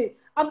early today.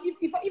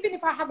 Even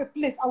if I have a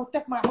place, I will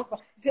take my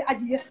husband. He said,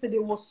 Adi, yesterday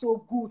was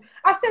so good.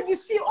 I said, you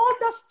see, all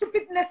the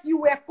stupidness you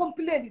were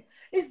complaining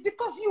is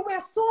because you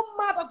were so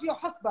mad at your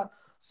husband.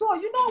 So,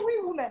 you know, we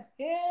women,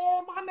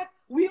 hey, Mohammed,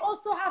 we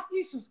also have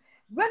issues.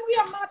 When we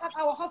are mad at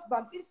our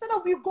husbands, instead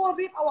of we go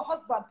rape our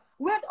husband,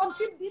 wait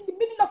until in the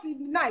middle of the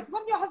night,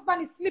 when your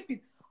husband is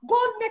sleeping, go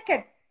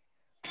naked,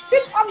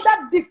 sit on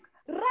that dick,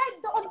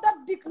 ride on that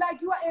dick like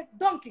you are a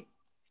donkey.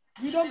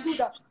 We don't do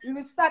that. We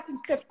will start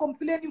instead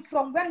complaining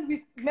from when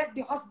we met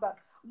the husband,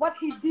 what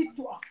he did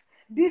to us,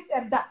 this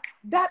and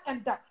that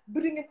and that,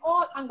 bringing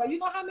all anger. You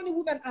know how many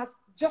women are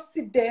just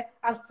sit there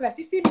and stress?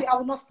 You see me, I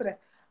will not stress.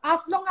 As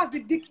long as the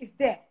dick is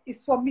there,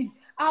 it's for me.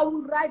 I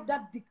will ride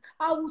that dick.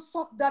 I will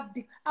suck that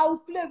dick. I will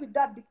play with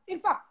that dick. In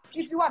fact,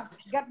 if you want,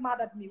 get mad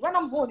at me. When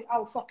I'm horny, I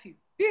will fuck you.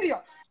 Period.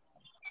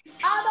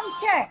 I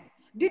don't care.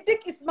 The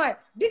dick is mine.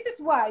 This is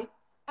why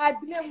I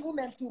blame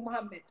women too,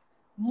 Mohammed.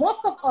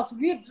 Most of us,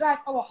 we drive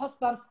our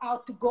husbands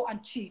out to go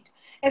and cheat.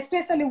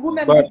 Especially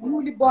women with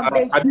newly born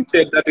babies. I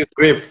said that is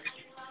grave.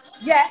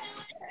 Yeah.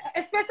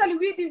 Especially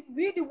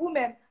we the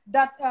women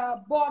that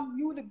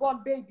newly born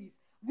babies.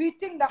 We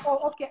think that,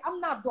 oh, okay, I'm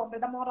not dumb,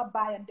 I'm not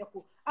buying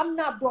deco. I'm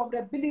not dumb,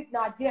 believe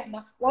na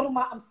jehna,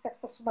 waruma am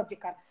sex suma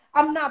jikar.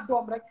 I'm not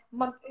dumb,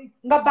 man,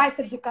 nga buy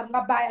sa jikar,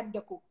 nga buying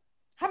deco.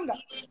 Hamga.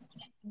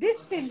 This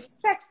thing,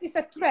 sex is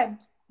a trend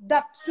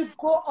that should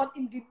go on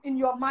in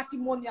your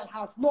matrimonial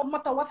house, no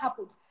matter what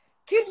happens.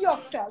 kill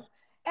yourself.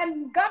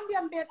 And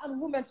Gambian men and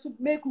women should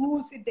make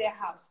rules in their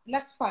house.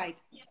 Let's fight.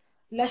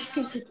 Let's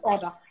kill each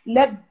other.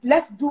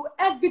 Let's do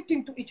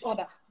everything to each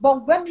other.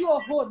 But when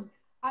you're horny,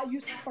 you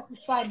should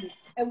satisfy me.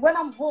 And when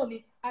I'm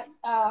horny,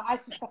 I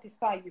should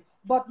satisfy you.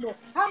 But no,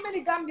 how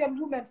many Gambian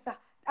women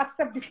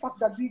accept the fact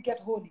that we get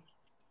horny?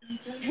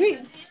 We,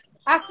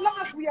 as long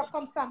as we are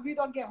concerned, we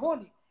don't get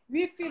horny.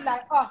 We feel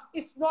like, oh,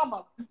 it's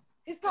normal.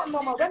 It's not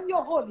normal. When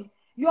you're horny,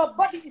 your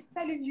body is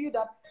telling you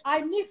that I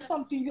need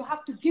something, you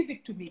have to give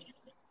it to me.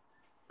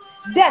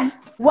 Then,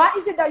 why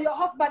is it that your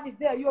husband is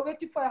there? You're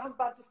waiting for your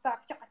husband to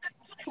start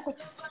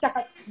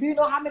chaka. Do you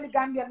know how many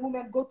Gambian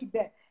women go to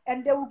bed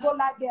and they will go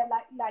like they're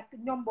like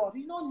nyombo?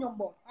 You know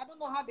nyombo? I don't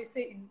know how they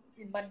say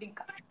in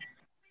Mandinka.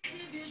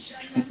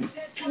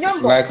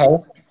 Nyombo. Like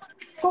how?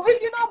 So if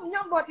you know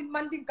nyombo in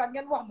Mandinka,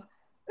 nyanwama.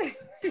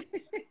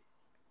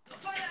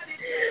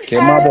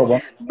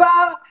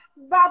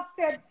 Bob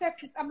said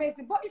sex is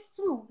amazing, but it's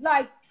true.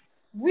 Like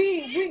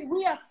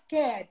we are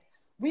scared.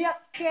 We are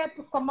scared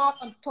to come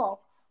out and talk.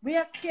 We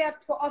are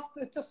scared for us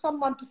to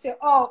someone to say,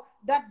 oh,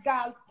 that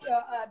girl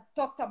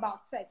talks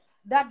about sex.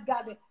 That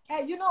girl,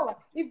 hey, you know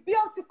what? If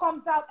Beyonce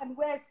comes out and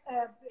wears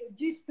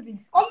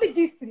G-strings, only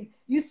G-string,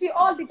 you see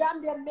all the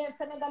Gambian men,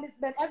 Senegalese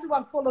men,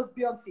 everyone follows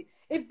Beyonce.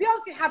 If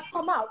Beyonce had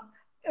come out,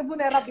 if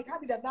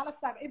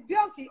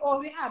Beyonce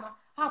or Rihanna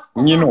have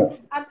come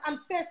out and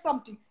say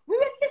something, we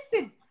will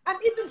listen and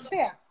even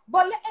share.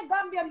 But let a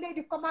Gambian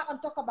lady come out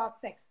and talk about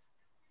sex.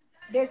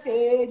 They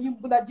say,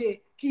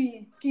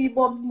 ki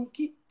mom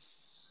ki.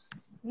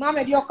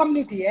 Mohammed, your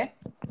community, eh?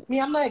 Me,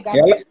 I'm not a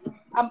Gambian.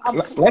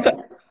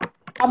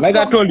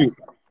 Yeah, I told you.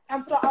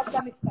 I'm from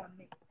Afghanistan.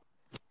 Me.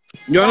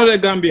 You're not a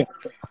Gambian.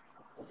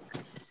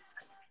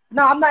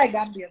 No, I'm not a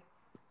Gambian.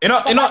 You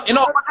know, my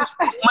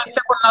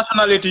second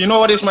nationality. You know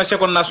what is my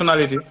second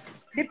nationality?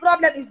 The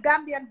problem is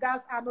Gambian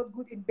girls are not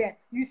good in bed.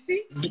 You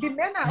see, the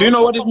men are. Do you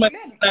know what is my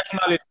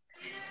nationality?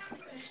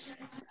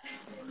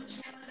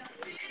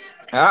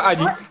 I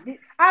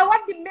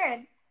want the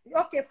men.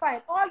 Okay,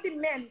 fine. All the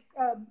men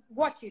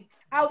watching,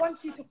 I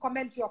want you to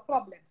comment your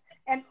problems.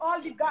 And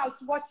all the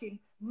girls watching,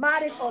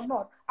 married or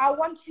not, I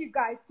want you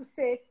guys to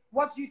say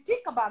what you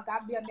think about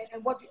Gambian men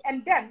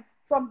and then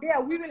from there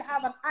we will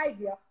have an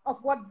idea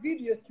of what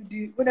videos to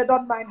do when I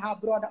don't mind her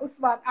brother.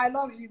 Usman, I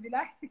love you,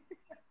 Bilal.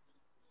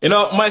 You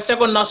know, my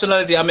second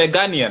nationality, I'm a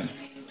Ghanaian.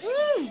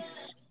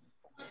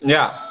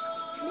 Yeah.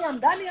 Me, I'm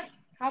Ghanaian.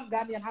 Half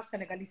Ghanaian, half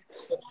Senegalese.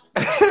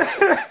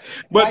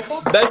 But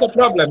that's a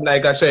problem,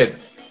 like I said.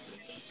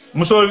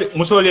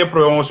 Musole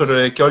pro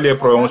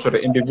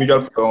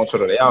individual pro I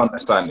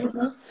understand.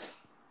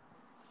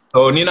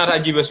 So Nina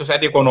Rajive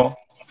society kono.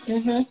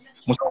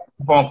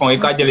 Musole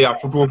ikajele ya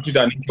futu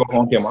okida ni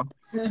kema.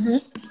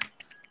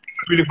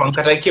 Really fun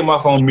kata kema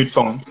from mid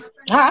song.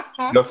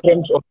 The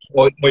friends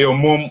of your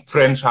mom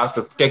friends has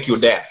to take you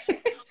there.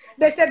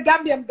 They said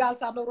Gambian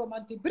girls are not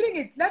romantic. Bring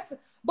it.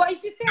 But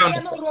if you say they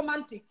are not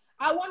romantic,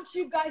 I want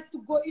you guys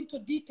to go into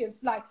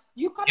details. Like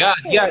you come and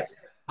say, I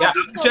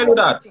will tell you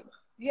that.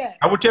 Yeah.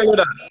 I will tell you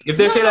that. If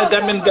they say that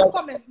Gambian girls,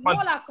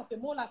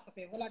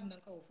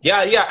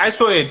 yeah, I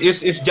saw it.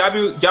 It's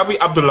Jabi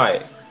Abdullah.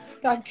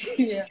 Thank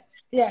you.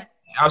 Yeah.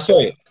 I saw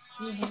it.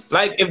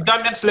 Like if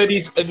Gambian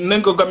ladies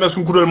nengo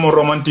Gambian more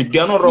romantic, they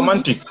are not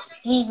romantic.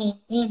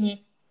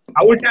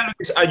 I will tell you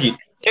this, Aji.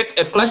 Take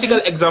a classical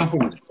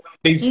example.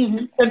 There's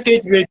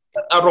percentage rates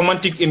that are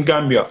romantic in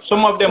Gambia.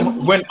 Some of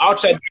them went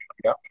outside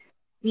Gambia.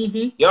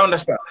 You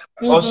understand?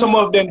 Or some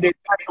of them they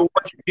try to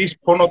watch these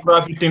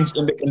pornography things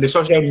in the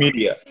social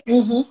media.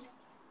 You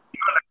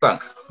understand?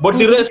 But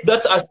the rest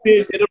that are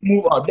still they don't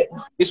move out.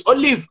 It's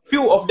only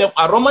few of them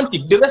are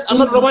romantic. The rest are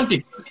not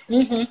romantic.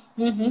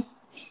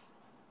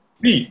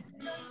 Me,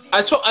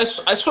 I saw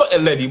a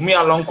lady, me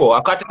alonko,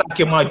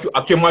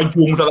 akema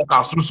ju mutala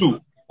ka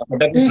susu.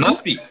 That is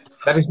nasty.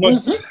 That is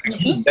not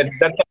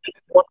that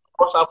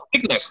cause of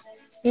sickness.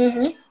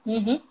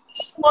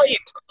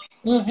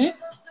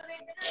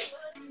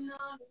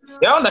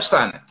 You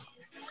understand?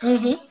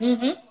 So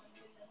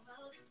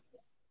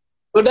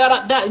there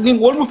are that in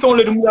one phone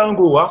let me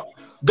go.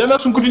 Gamma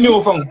sun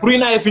continue phone.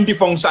 Prina if inti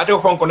phone sate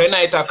phone kono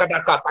na ita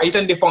kata kata ita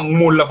ndi phone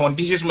mula phone.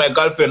 This is my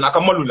girlfriend.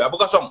 Akamalula.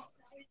 Abuka song.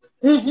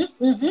 And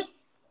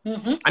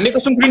they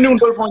continue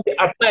phone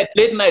at night,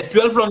 late night,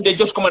 12 from they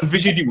just come and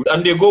visit you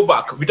and they go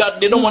back without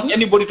they don't want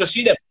anybody to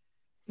see them.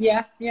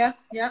 Yeah. I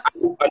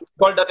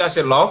call that as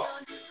a love.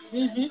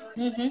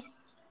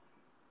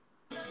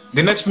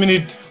 The next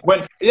minute,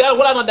 when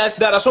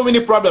there are so many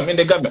problems in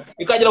the Gambia.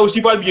 You can't just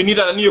people you need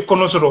a new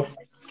konosoro.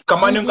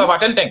 Commanding of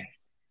attending.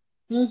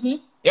 You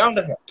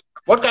understand?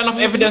 What kind of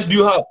evidence do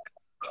you have?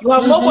 You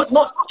have no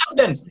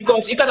evidence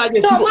because you can't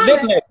just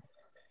late night.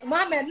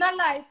 Mohammed, not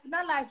life,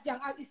 Jang.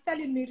 It's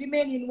telling me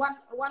remain in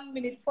 1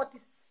 minute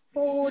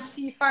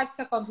 45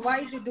 seconds.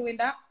 Why is it doing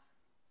that?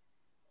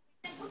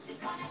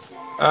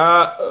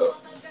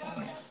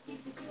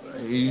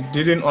 He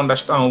didn't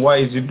understand why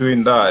is he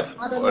doing that.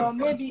 I don't know.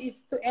 Maybe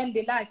it's to end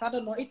the life. I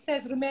don't know. It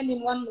says remain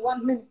in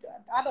 1 minute.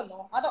 I don't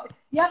know.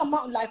 You have a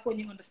mountain life when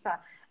you understand.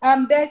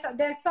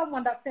 There's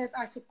someone that says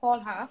I should call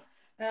her.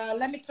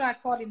 Let me try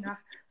calling her.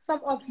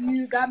 Some of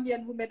you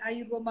Gambian women, are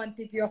you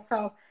romantic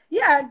yourself?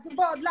 Yeah,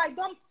 but like,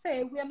 don't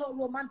say we are not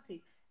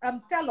romantic.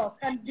 Tell us.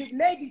 And the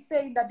lady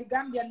saying that the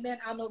Gambian men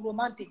are not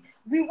romantic.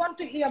 We want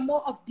to hear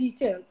more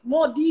details,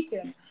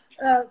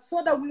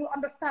 so that we will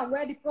understand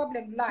where the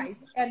problem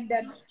lies, and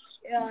then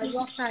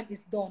your time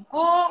is done.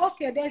 Oh,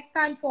 okay, there's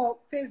time for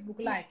Facebook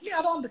Live. Me,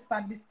 I don't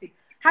understand this thing.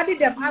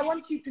 Hadi, I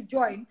want you to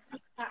join.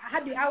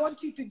 Hadi, I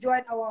want you to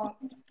join our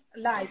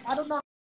live. I don't know